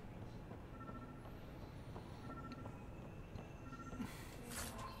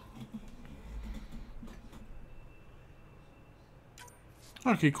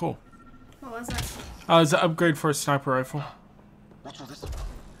on. Okay, cool. What was it? It's an upgrade for a sniper rifle. What's all this about?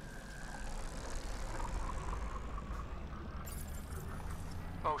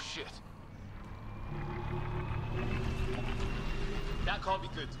 Oh shit. That can't be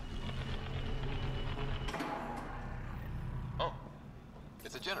good. Oh.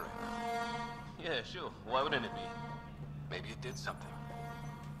 It's a generator. Yeah, sure. Why wouldn't it be? Maybe it did something.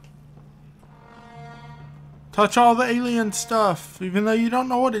 Touch all the alien stuff, even though you don't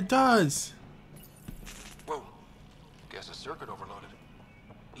know what it does. Whoa. Guess a circuit overloaded.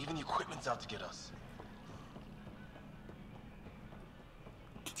 Even the equipment's out to get us.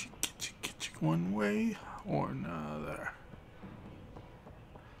 Get you one way or another.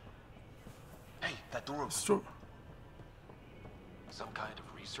 Hey, that door opens. Some kind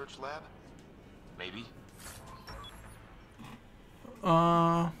of research lab? Maybe.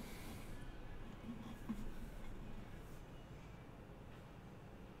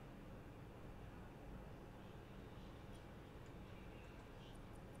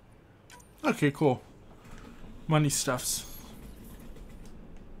 Okay, cool. Money stuffs.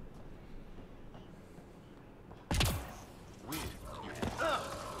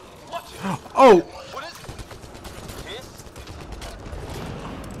 Oh! What is it? This?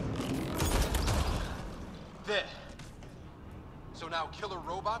 There. So now killer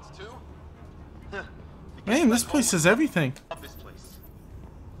robots too? Man, this place has everything. This place.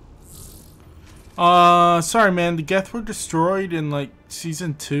 Sorry man, the Geth were destroyed in like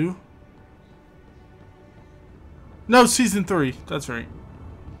season 2. No, season 3. That's right.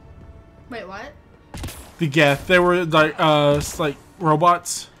 Wait, what? The Geth, they were like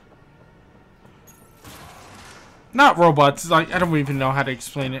robots. Not robots, like I don't even know how to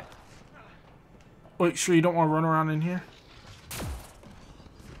explain it. Wait, sure you don't want to run around in here?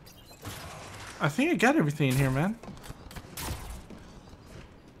 I think I got everything in here, man.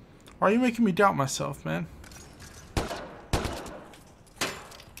 Why are you making me doubt myself, man?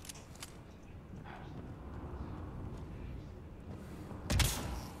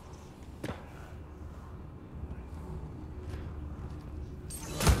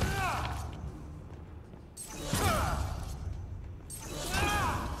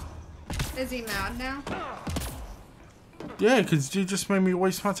 Is he mad now? Yeah, because you just made me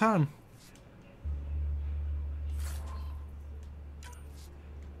waste my time.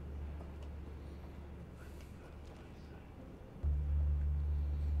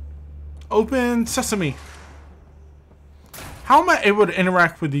 Open sesame. How am I able to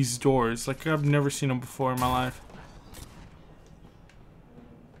interact with these doors? Like, I've never seen them before in my life.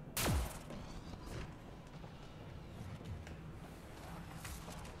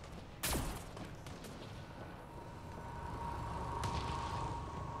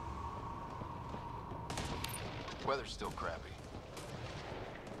 Weather's still crappy.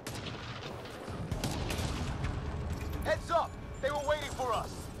 Heads up! They were waiting for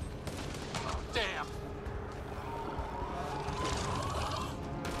us! Damn!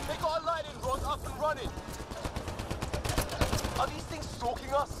 They got a lighting rod up and running! Are these things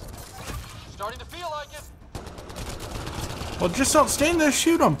stalking us? Starting to feel like it! Well, just don't stand there,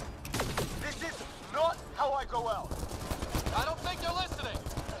 shoot them. This is not how I go out! I don't think they're listening!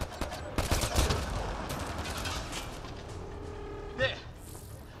 There!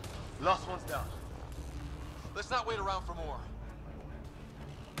 Last one's down. Let's not wait around for more.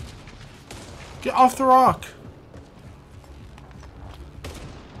 Get off the rock.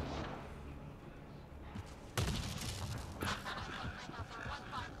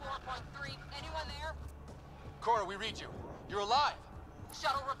 cover, we read you. You're alive.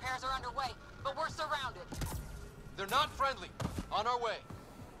 Shuttle repairs are underway, but we're surrounded. They're not friendly. On our way.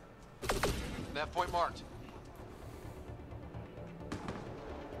 Nav point marked.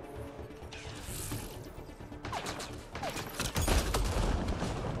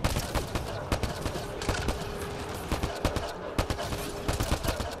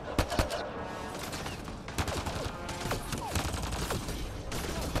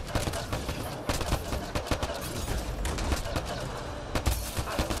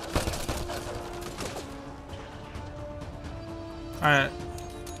 Alright.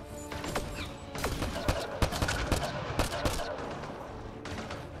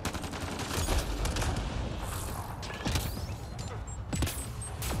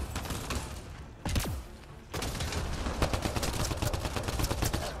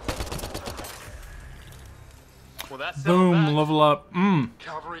 Well, that's Boom, level up.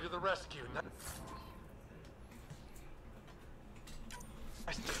 Cavalry to the rescue.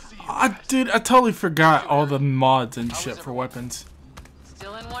 Dude, I totally forgot all the mods and shit for weapons.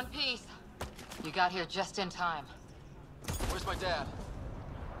 Still in one piece. You got here just in time. Where's my dad?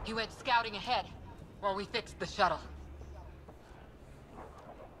 He went scouting ahead while we fixed the shuttle.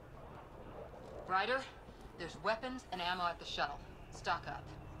 Ryder, there's weapons and ammo at the shuttle. Stock up.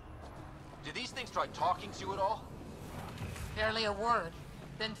 Did these things try talking to you at all? Barely a word.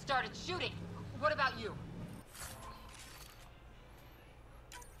 Then started shooting. What about you?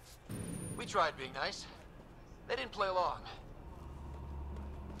 We tried being nice. They didn't play along.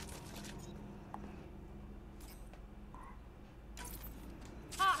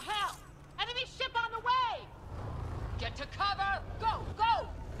 Ah, hell! Enemy ship on the way! Get to cover! Go, go!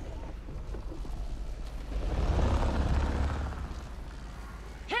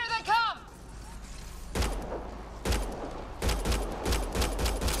 Here they come!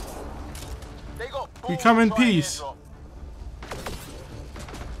 They go. We come in peace.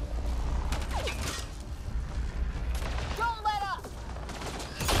 Don't let up!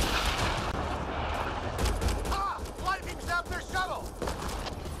 Ah! Lightning zapped their shuttle!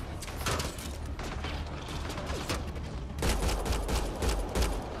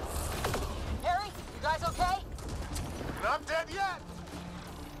 Harry, you guys okay? Not dead yet!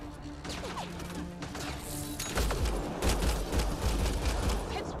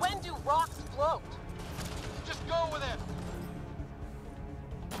 Since when do rocks float? Just go with it!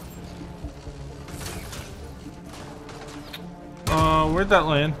 Where'd that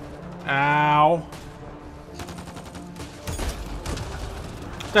land? Ow.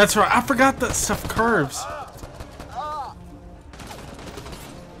 That's right, I forgot that stuff curves.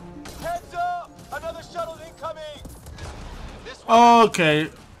 Heads up! Another shuttle's incoming! Okay.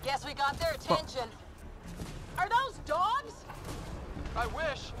 Guess we got their attention. Are those dogs? I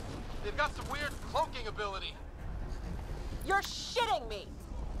wish. They've got some weird cloaking ability. You're shitting me.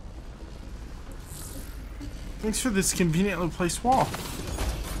 Thanks for this conveniently placed wall.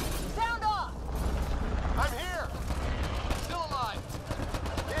 Sound off. I'm here! Still alive!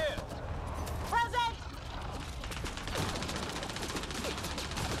 Here! Present.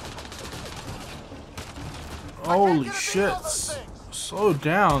 Holy shit. Slow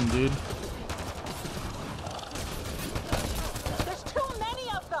down, dude. There's too many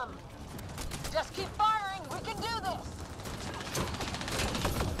of them. Just keep firing. We can do this.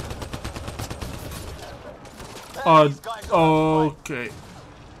 Okay.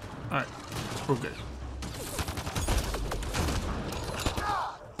 Alright, we're good.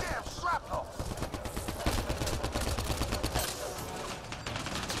 Damn shrapnel!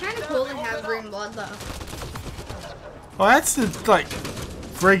 Kind of cool to have green blood though. Well, that's the, like,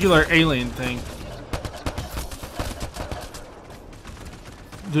 regular alien thing.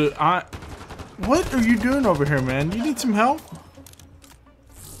 Dude, what are you doing over here, man? You need some help?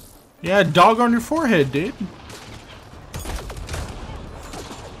 Yeah, dog on your forehead, dude.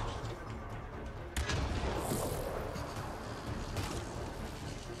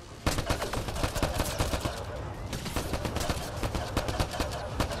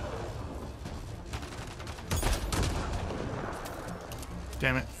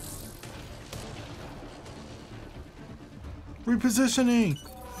 Damn it. Repositioning.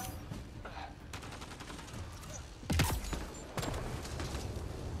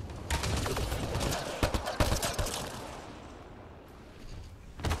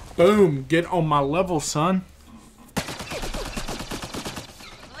 Boom. Get on my level, son.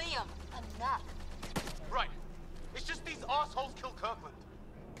 Liam, enough. Right. It's just these assholes kill Kirkland.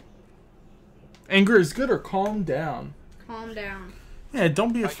 Anger is good or calm down? Calm down. Yeah,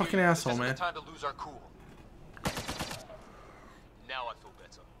 don't be a fucking asshole, man. Time to lose our cool. Now I feel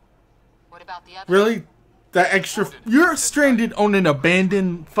better. What about the others? Really? That extra. You're stranded on an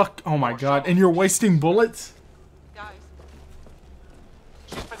abandoned. Fuck. Oh my god. And you're wasting bullets? Guys.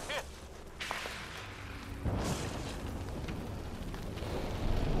 She's been hit.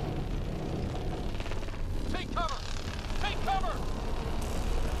 Take cover! Take cover!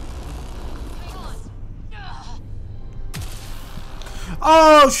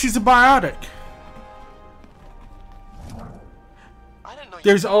 Oh, she's a biotic.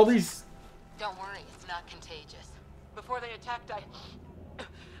 There's all these. Don't worry, it's not contagious. Before they attacked, I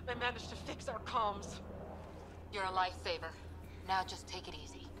managed to fix our comms. You're a lifesaver. Now just take it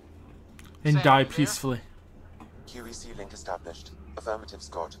easy. And die peacefully. QEC link established. Affirmative,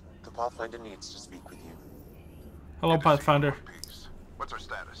 Scott. The Pathfinder needs to speak with you. Hello, Pathfinder. What's our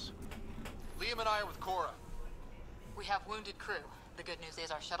status? Liam and I are with Cora. We have wounded crew. The good news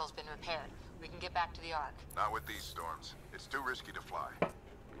is our shuttle's been repaired. We can get back to the Ark. Not with these storms. It's too risky to fly.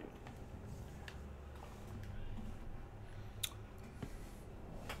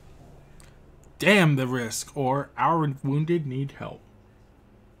 Damn the risk, or our wounded need help.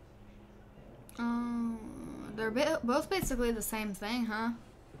 They're both basically the same thing, huh?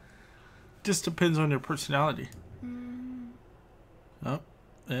 Just depends on your personality. Oh,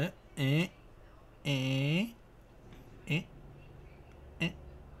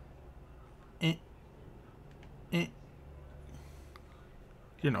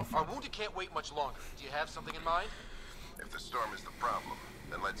 You know. Our wounded can't wait much longer. Do you have something in mind? If the storm is the problem,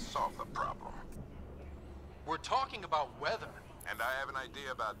 then let's solve the problem. We're talking about weather. And I have an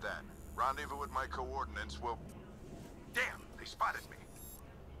idea about that. Rendezvous with my coordinates will... Damn, they spotted me.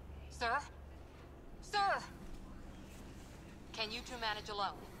 Sir? Sir! Can you two manage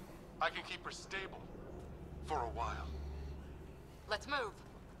alone? I can keep her stable. For a while. Let's move.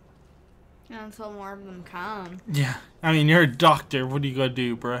 Until more of them come. Yeah, I mean, you're a doctor. What are you gonna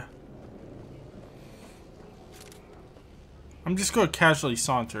do, bruh? I'm just gonna casually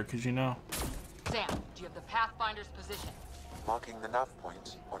saunter, because you know. Sam, do you have the Pathfinder's position? Marking the nav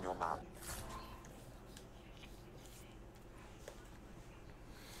point on your map.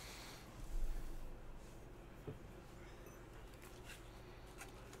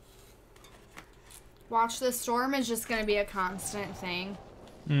 Watch, this storm is just gonna be a constant thing.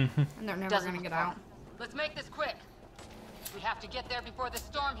 And they're never gonna get out. Let's make this quick. We have to get there before the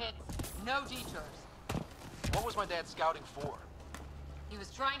storm hits. No detours. What was my dad scouting for? He was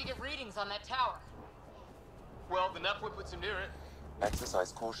trying to get readings on that tower. Well, the nav point puts him near it.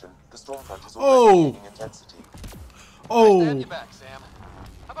 Exercise caution. The storm front is Oh. already gaining intensity. Oh. Nice to have you back, Sam.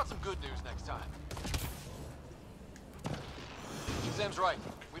 How about some good news next time? Sam's right.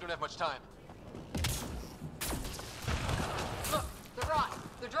 We don't have much time. Look, they're right.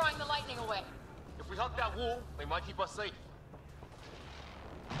 They're drawing the lightning away. If we hug that wall, they might keep us safe.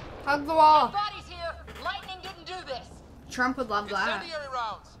 Hug the wall. Bodies here. Lightning didn't do this. Trump would love that. Incendiary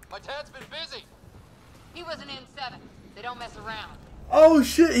rounds. My dad's been busy. He was an N7. They don't mess around. Oh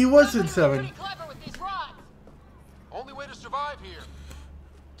shit, he was in 7. Pretty clever with these rods. Only way to survive here.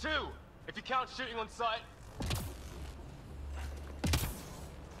 2, if you count shooting on sight.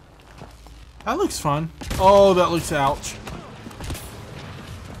 That looks fun. Oh, that looks ouch.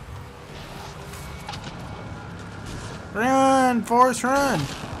 Run, Forrest, run!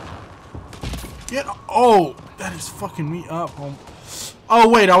 Get. Oh, that is fucking me up. Oh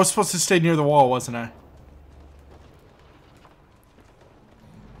wait, I was supposed to stay near the wall, wasn't I?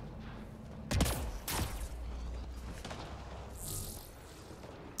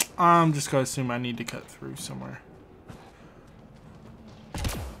 I'm just gonna assume I need to cut through somewhere.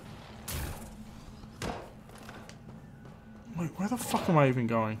 Wait, where the fuck am I even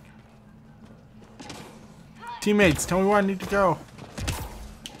going? Teammates, tell me where I need to go.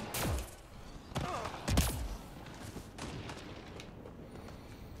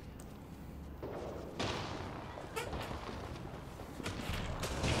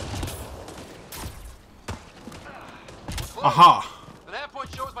 Aha! The nav point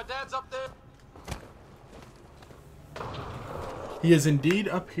shows my dad's up there. He is indeed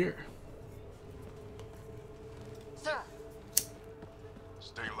up here. Sir.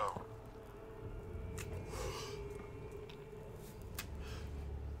 Stay low.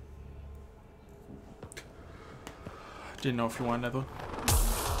 Didn't know if you wanted another one.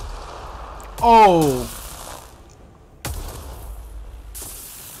 Oh!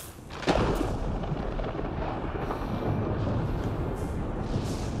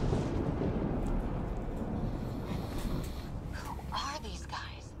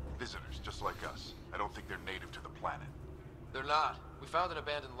 They're not. We found an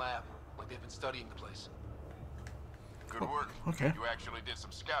abandoned lab, like they've been studying the place. Good work. Okay. You actually did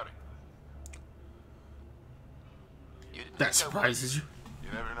some scouting. That surprises you. You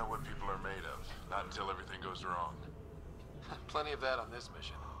never know what people are made of. Not until everything goes wrong. Plenty of that on this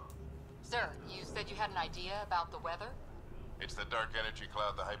mission. Sir, you said you had an idea about the weather? It's the dark energy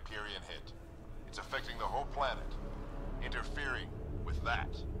cloud the Hyperion hit. It's affecting the whole planet. Interfering with that.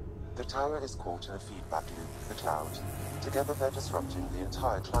 The tower is caught in a feedback loop with the cloud. Together they're disrupting the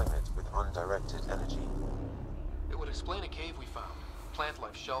entire climate with undirected energy. It would explain a cave we found. Plant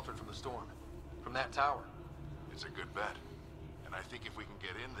life sheltered from the storm. From that tower. It's a good bet. And I think if we can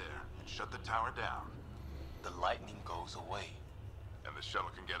get in there and shut the tower down, the lightning goes away. And the shuttle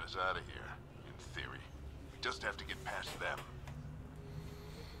can get us out of here, in theory. We just have to get past them.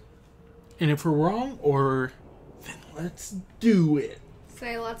 And if we're wrong, then let's do it.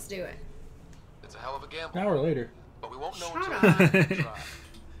 Say, let's do it. It's a hell of a gamble. An hour later. But we won't know Shut until up. we try.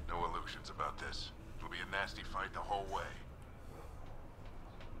 No illusions about this. It'll be a nasty fight the whole way.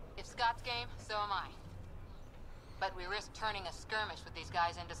 If Scott's game, so am I. But we risk turning a skirmish with these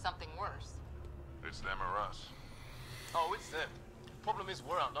guys into something worse. It's them or us. Oh, it's them. Problem is,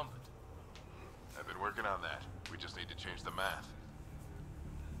 we're outnumbered. I've been working on that. We just need to change the math.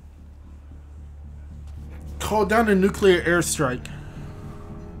 Call down a nuclear airstrike.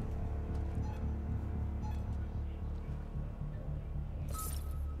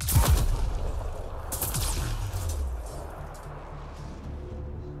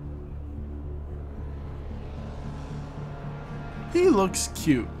 He looks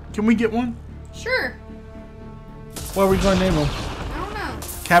cute. Can we get one? Sure. What are we going to name him? I don't know.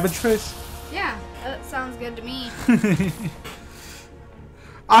 Cabbage Face? Yeah, that sounds good to me.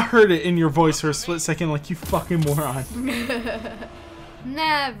 I heard it in your voice for a split second like you fucking moron.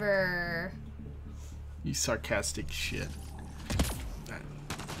 Never. You sarcastic shit.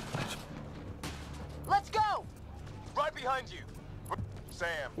 Let's go! Right behind you.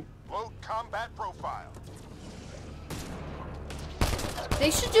 Sam, low combat profile.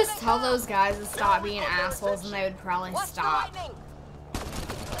 They should just tell those guys to stop being assholes and they would probably stop.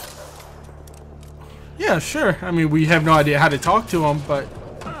 Yeah, sure. I mean, we have no idea how to talk to them, but...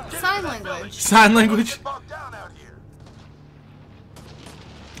 Sign language. Sign language?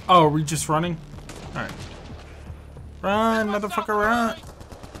 Oh, are we just running? Alright. Run, motherfucker, run!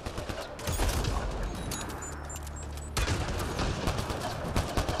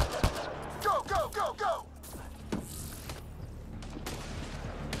 Go, go, go, go!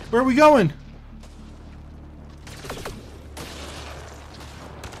 Where are we going?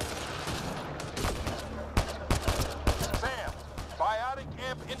 Sam, biotic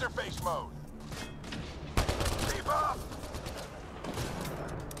amp interface mode. Keep up!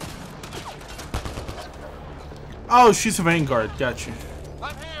 Oh, she's a Vanguard. Got you.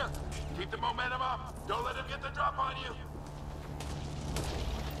 I'm here! Keep the momentum up! Don't let him get the drop on you!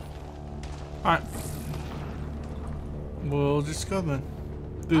 Alright. We'll just go then.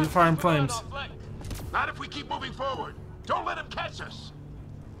 Through the fire and flames. Not if we keep moving forward. Don't let him catch us.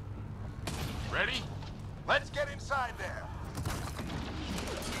 Ready? Let's get inside there.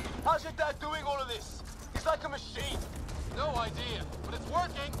 How's your dad doing all of this? He's like a machine. No idea, but it's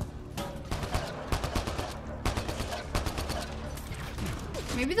working.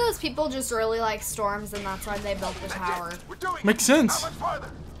 Maybe those people just really like storms and that's why they built the tower. Makes sense. How much farther?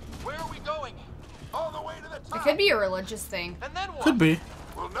 Where are we going? All the way to the top. It could be a religious thing. And then what? Could be.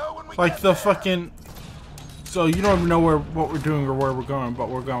 We'll know when we Like get the there. fucking... So you don't even know what we're doing or where we're going, but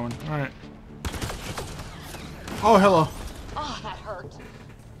we're going. Alright. Oh, hello. Oh, that hurt.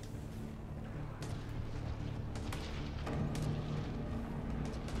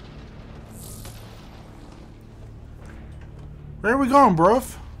 Where are we going,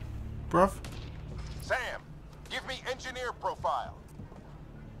 bruv? Sam, give me engineer profile.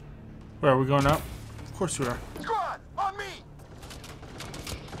 Where are we going up? Of course we are. Squad, on me.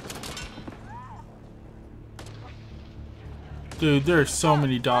 Dude, there are so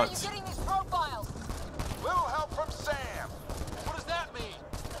many dots. Little help from Sam. What does that mean?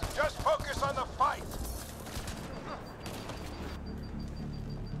 Just focus on the fight.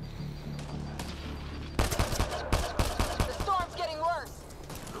 The storm's getting worse.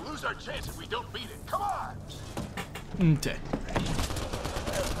 We'll lose our chance if we don't beat it. Come on. Okay.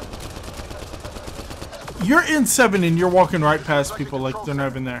 You're in 7 and you're walking right past people like they're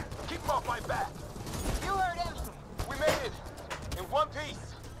not even there. Keep him off my back. You heard him. We made it. In one piece.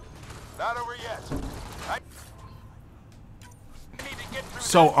 Not over yet. I need to get through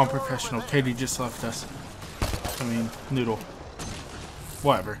So that door unprofessional. over there. Katie just left us. I mean, Noodle.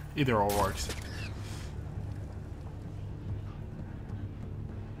 Whatever. Either or works.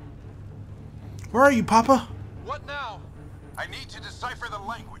 Where are you, Papa? What now? I need to decipher the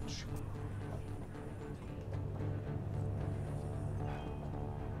language.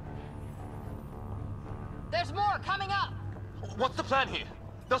 There's more coming up! What's the plan here?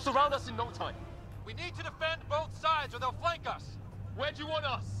 They'll surround us in no time. We need to defend both sides or they'll flank us. Where do you want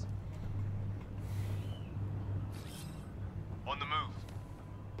us? On the move.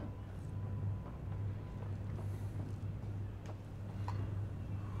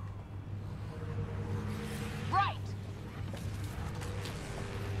 Right!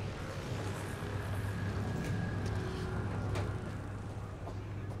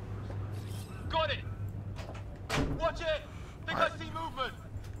 Got it! Watch it! Think I see movement!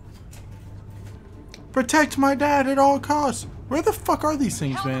 Protect my dad at all costs. Where the fuck are these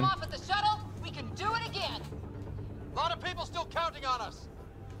things, Held them man? off at the shuttle, we can do it again! A lot of people still counting on us.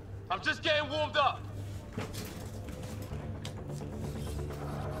 I'm just getting warmed up.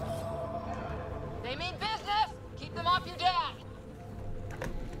 They mean business! Keep them off your dad!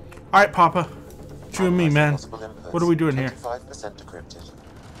 Alright, Papa. It's you and me, man. What are we doing here? 25% decrypted.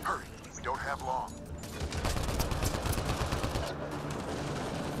 Hurry, we don't have long.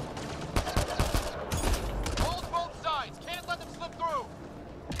 Hold both sides. Can't let them slip through.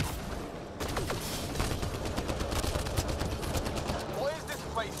 What is this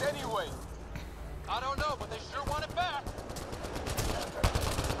place anyway? I don't know, but they sure want it back.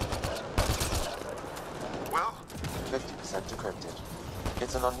 Well? 50% decrypted.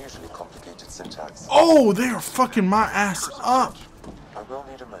 It's an unusually complicated syntax. Oh, they are fucking my ass up. I will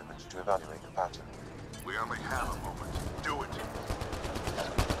need a moment to evaluate the pattern. We only have a moment. Do it.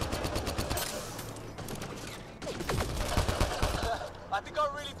 I think I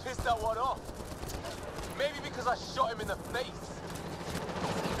really pissed that one off. Maybe because I shot him in the face.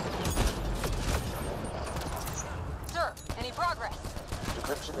 Sir, any progress?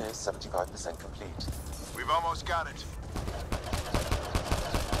 Decryption is 75% complete. We've almost got it.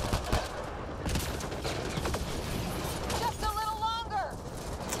 Just a little longer!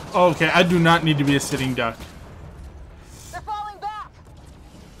 Okay, I do not need to be a sitting duck. They're falling back!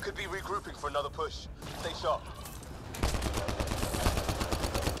 Could be regrouping for another push. Stay sharp.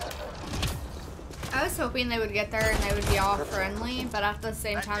 I was hoping they would get there and they would be all friendly, but at the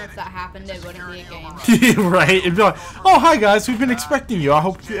same time, if that happened, it wouldn't be a game. Right? It'd be like, oh, hi guys, we've been expecting you. I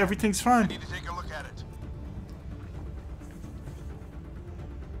hope everything's fine. Need to take a look at it.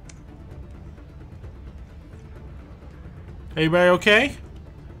 Everybody okay?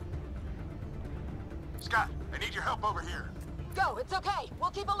 Scott, I need your help over here. Go, it's okay.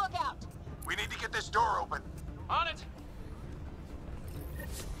 We'll keep a lookout. We need to get this door open. On it.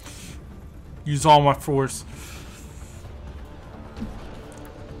 Use all my force.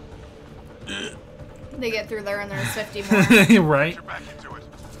 They get through there and there's 50 more. Right? Get back into it.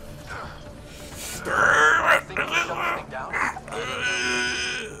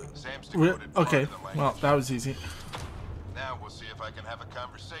 Sam's Okay, well, that was easy. Now we'll see if I can have a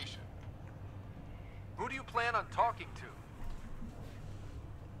conversation. Who do you plan on talking to?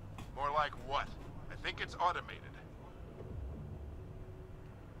 More like what? I think it's automated.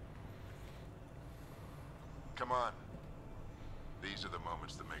 Come on. These are the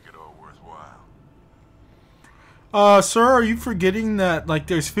moments that make it all worthwhile. Sir, are you forgetting that, like,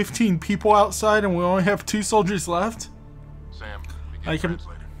 there's 15 people outside and we only have 2 soldiers left? Sam, I can...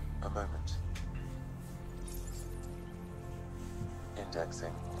 A moment.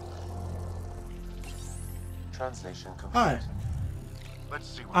 Indexing. Translation complete. Hi. Let's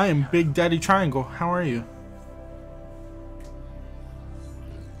see what I am Big Daddy Triangle. How are you?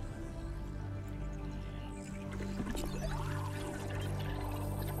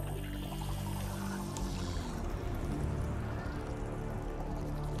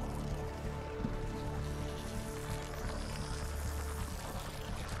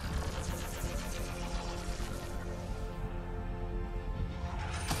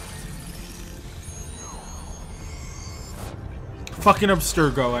 Fucking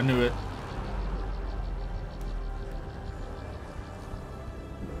Abstergo, I knew it.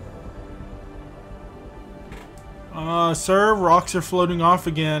 Sir, rocks are floating off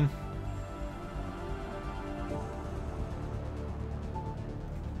again.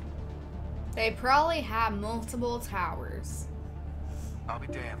 They probably have multiple towers. I'll be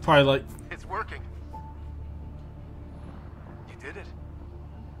damned. Probably like... It's working. You did it.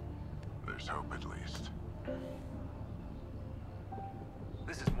 There's hope at least.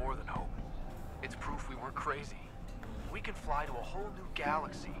 This is more than hope. It's proof we weren't crazy. We can fly to a whole new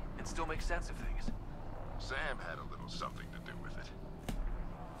galaxy and still make sense of things. Sam had a little something to do with it.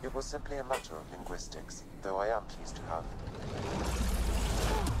 It was simply a matter of linguistics, though I am pleased to have.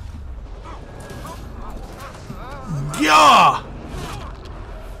 Yeah!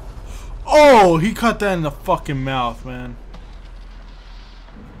 Oh, he cut that in the fucking mouth, man.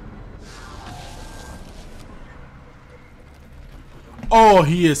 Oh,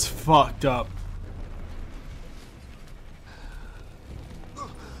 he is fucked up.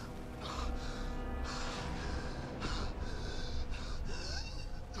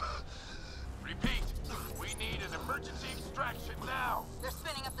 Repeat, we need an emergency extraction now. They're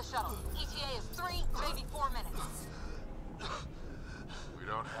spinning up the shuttle. ETA is 3, maybe 4 minutes. We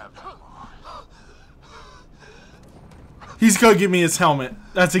don't have that long. He's gonna give me his helmet.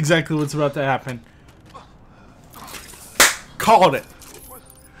 That's exactly what's about to happen. Called it.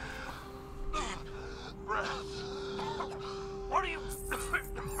 What are you?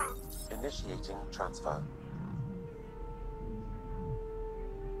 Initiating transfer.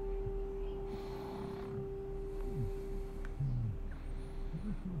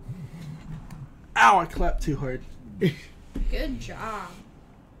 Ow, I clapped too hard. Good job.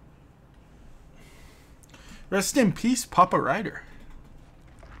 Rest in peace, Papa Ryder.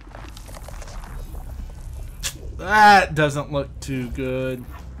 That doesn't look too good.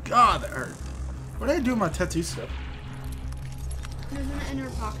 God, that hurt. What did I do with my tattoo stuff? Isn't it in her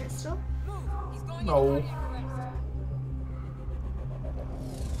pocket still? No.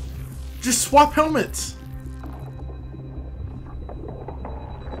 Just swap helmets.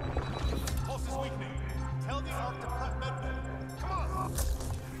 Tell the Ark to prep medbay. Come on!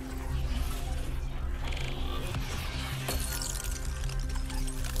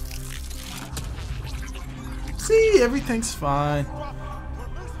 See, everything's fine.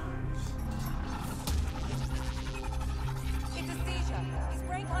 It's a seizure. His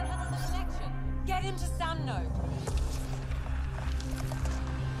brain can't handle the connection. Get him to Sam node.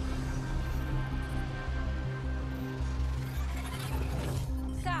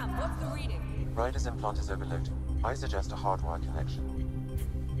 Sam, what's the reading? Ryder's implant is overloaded. I suggest a hardwire connection.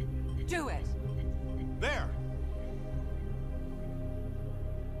 Do it. There!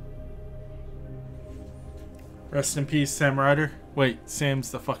 Rest in peace, Sam Ryder. Wait,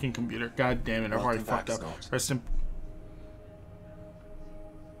 Sam's the fucking computer. God damn it, I've already Welcome fucked back, up. Scott. Rest in...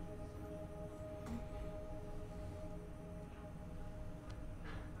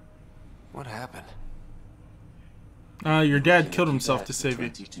 What happened? Your dad killed himself to save you.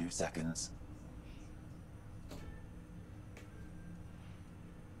 22 seconds.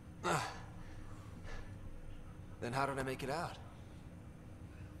 Then how did I make it out?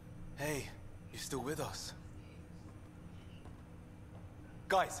 Hey, you're still with us.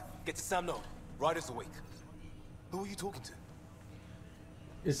 Guys, get to Sam node. Ryder's awake. Who are you talking to?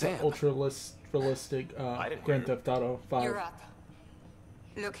 It's an ultra realistic Grand Theft Auto 5. You're up.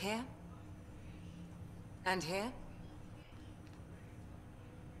 Look here. And here.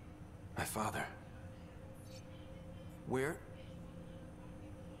 My father. Where?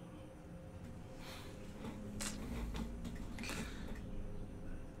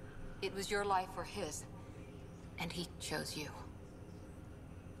 It was your life or his, and he chose you.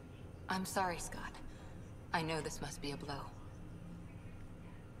 I'm sorry, Scott. I know this must be a blow.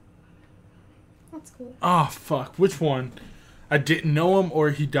 That's cool. Oh, fuck. Which one? I didn't know him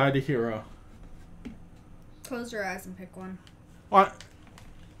or he died a hero? Close your eyes and pick one. What?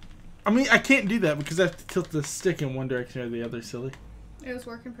 I mean, I can't do that because I have to tilt the stick in one direction or the other, silly. It was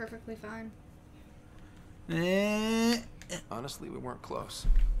working perfectly fine. Honestly, we weren't close.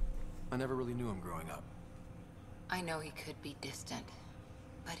 I never really knew him growing up. I know he could be distant,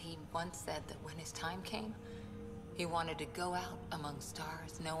 but he once said that when his time came, he wanted to go out among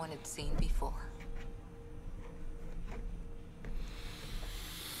stars no one had seen before.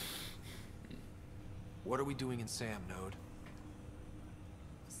 What are we doing in Sam node?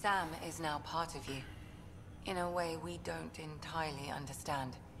 Sam is now part of you. In a way we don't entirely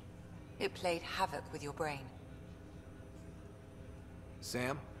understand. It played havoc with your brain.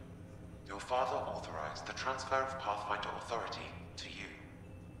 Sam? Your father authorized the transfer of Pathfinder authority to you.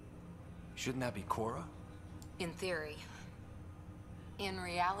 Shouldn't that be Cora? In theory. In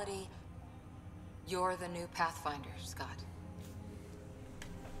reality, you're the new Pathfinder, Scott.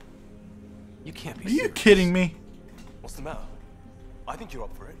 You can't be Are you kidding me? What's the matter? I think you're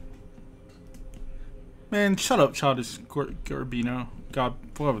up for it. Man, shut up, Childish Gambino. God,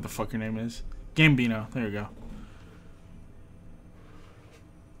 whatever the fuck your name is. Gambino. There you go.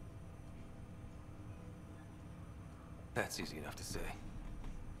 That's easy enough to say.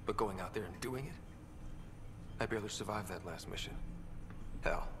 But going out there and doing it? I barely survived that last mission.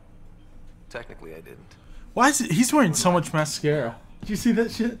 Hell, technically I didn't. Why is it? He's wearing so much mascara. Did you see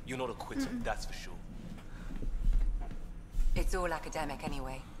that shit? You're not a quitter, that's for sure. It's all academic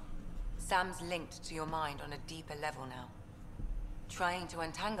anyway. Sam's linked to your mind on a deeper level now. Trying to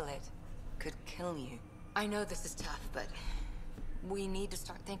untangle it could kill you. I know this is tough, but we need to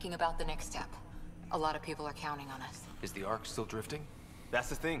start thinking about the next step. A lot of people are counting on us. Is the Ark still drifting? That's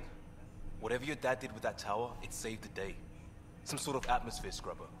the thing. Whatever your dad did with that tower, it saved the day. Some sort of atmosphere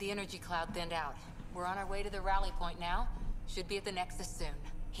scrubber. The energy cloud thinned out. We're on our way to the rally point now. Should be at the Nexus soon.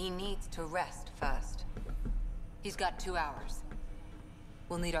 He needs to rest first. He's got 2 hours.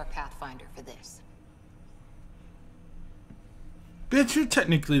 We'll need our Pathfinder for this. Bitch, you're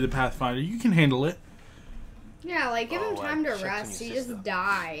technically the Pathfinder. You can handle it. Yeah, like, give him time to rest. He just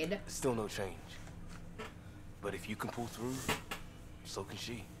died. Still no change. But if you can pull through, so can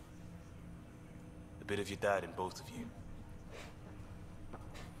she. A bit of your dad in both of you.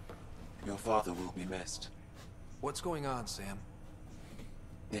 Your father will be missed. What's going on, Sam?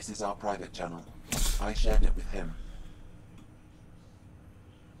 This is our private channel. I shared it with him.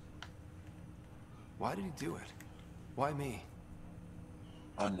 Why did he do it? Why me?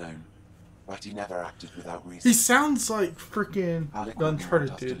 Unknown. But he never acted without reason. He sounds like freaking the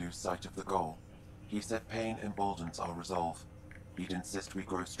Uncharted dude. To dude. lose sight of the goal. He said pain emboldens our resolve. He'd insist we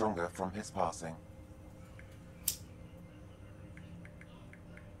grow stronger from his passing.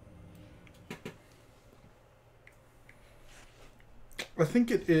 I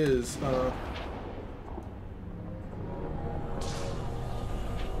think it is,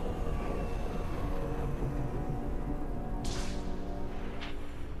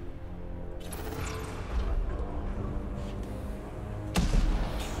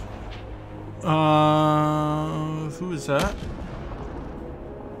 who is that?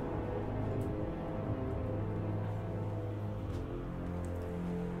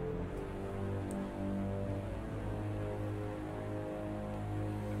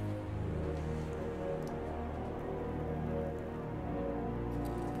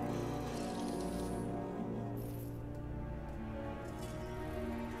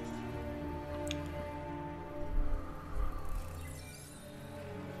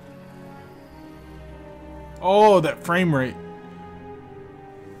 Oh, that frame rate.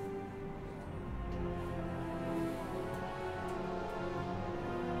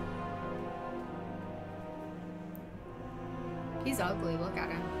 He's ugly. Look at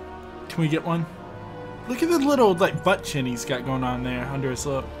him. Can we get one? Look at the little, like, butt chin he's got going on there under his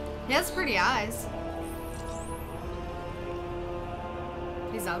lip. He has pretty eyes.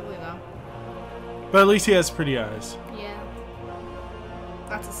 He's ugly, though. But at least he has pretty eyes. Yeah.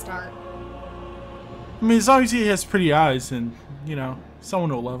 That's a start. I mean, as long as he has pretty eyes, then, you know,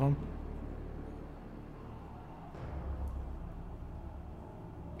 someone will love him.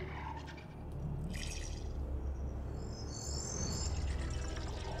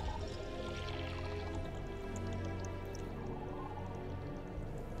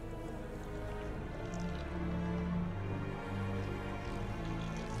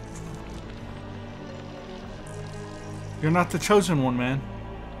 You're not the chosen one, man.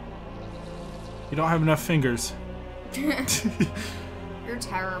 You don't have enough fingers. You're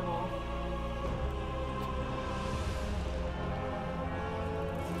terrible.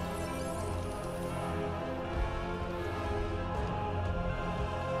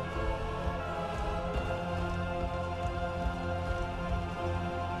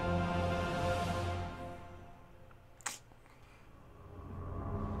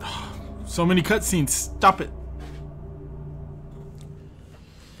 So many cutscenes. Stop it.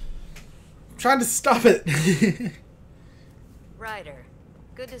 I'm trying to stop it. Ryder,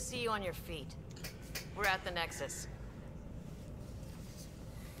 good to see you on your feet. We're at the Nexus.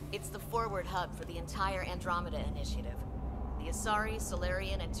 It's the forward hub for the entire Andromeda initiative. The Asari,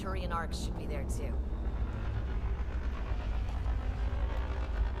 Solarian, and Turian arcs should be there too.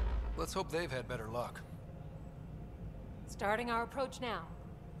 Let's hope they've had better luck. Starting our approach now.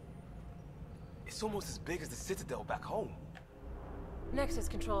 It's almost as big as the Citadel back home. Nexus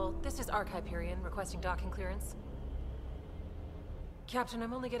Control, this is Arc Hyperion requesting docking clearance. Captain,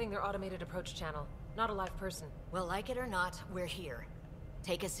 I'm only getting their automated approach channel, not a live person. Well, like it or not, we're here.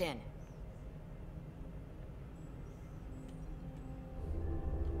 Take us in.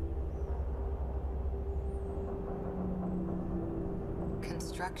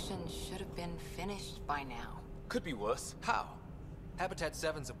 Construction should have been finished by now. Could be worse. How? Habitat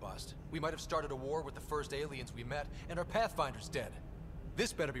 7's a bust. We might have started a war with the first aliens we met, and our Pathfinder's dead.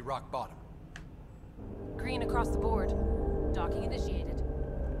 This better be rock bottom. Green across the board. Docking initiated.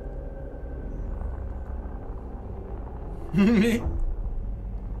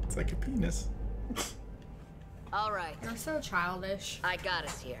 It's like a penis. All right. You're so childish. I got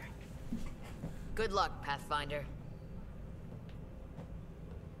us here. Good luck, Pathfinder.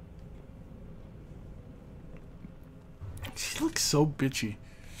 She looks so bitchy.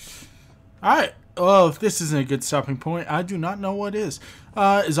 Alright. Oh, if this isn't a good stopping point, I do not know what is.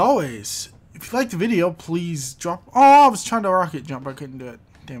 As always, if you liked the video, please drop... Oh, I was trying to rocket jump. I couldn't do it.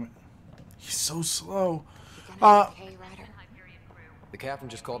 Damn it. He's so slow. The captain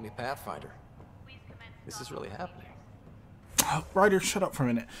just called me Pathfinder. This is really happening. Ryder, shut up for a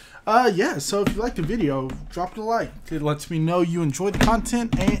minute. Yeah, so if you liked the video, drop it a like. It lets me know you enjoyed the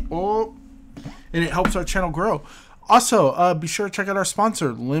content, and it helps our channel grow. Also, be sure to check out our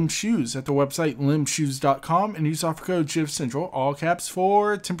sponsor, Limb Shoes, at the website limshoes.com, and use offer code JIVCentral, all caps,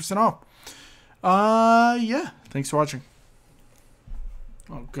 for 10% off. Yeah, thanks for watching.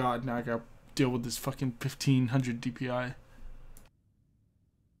 Oh god, now I gotta deal with this fucking 1500 DPI.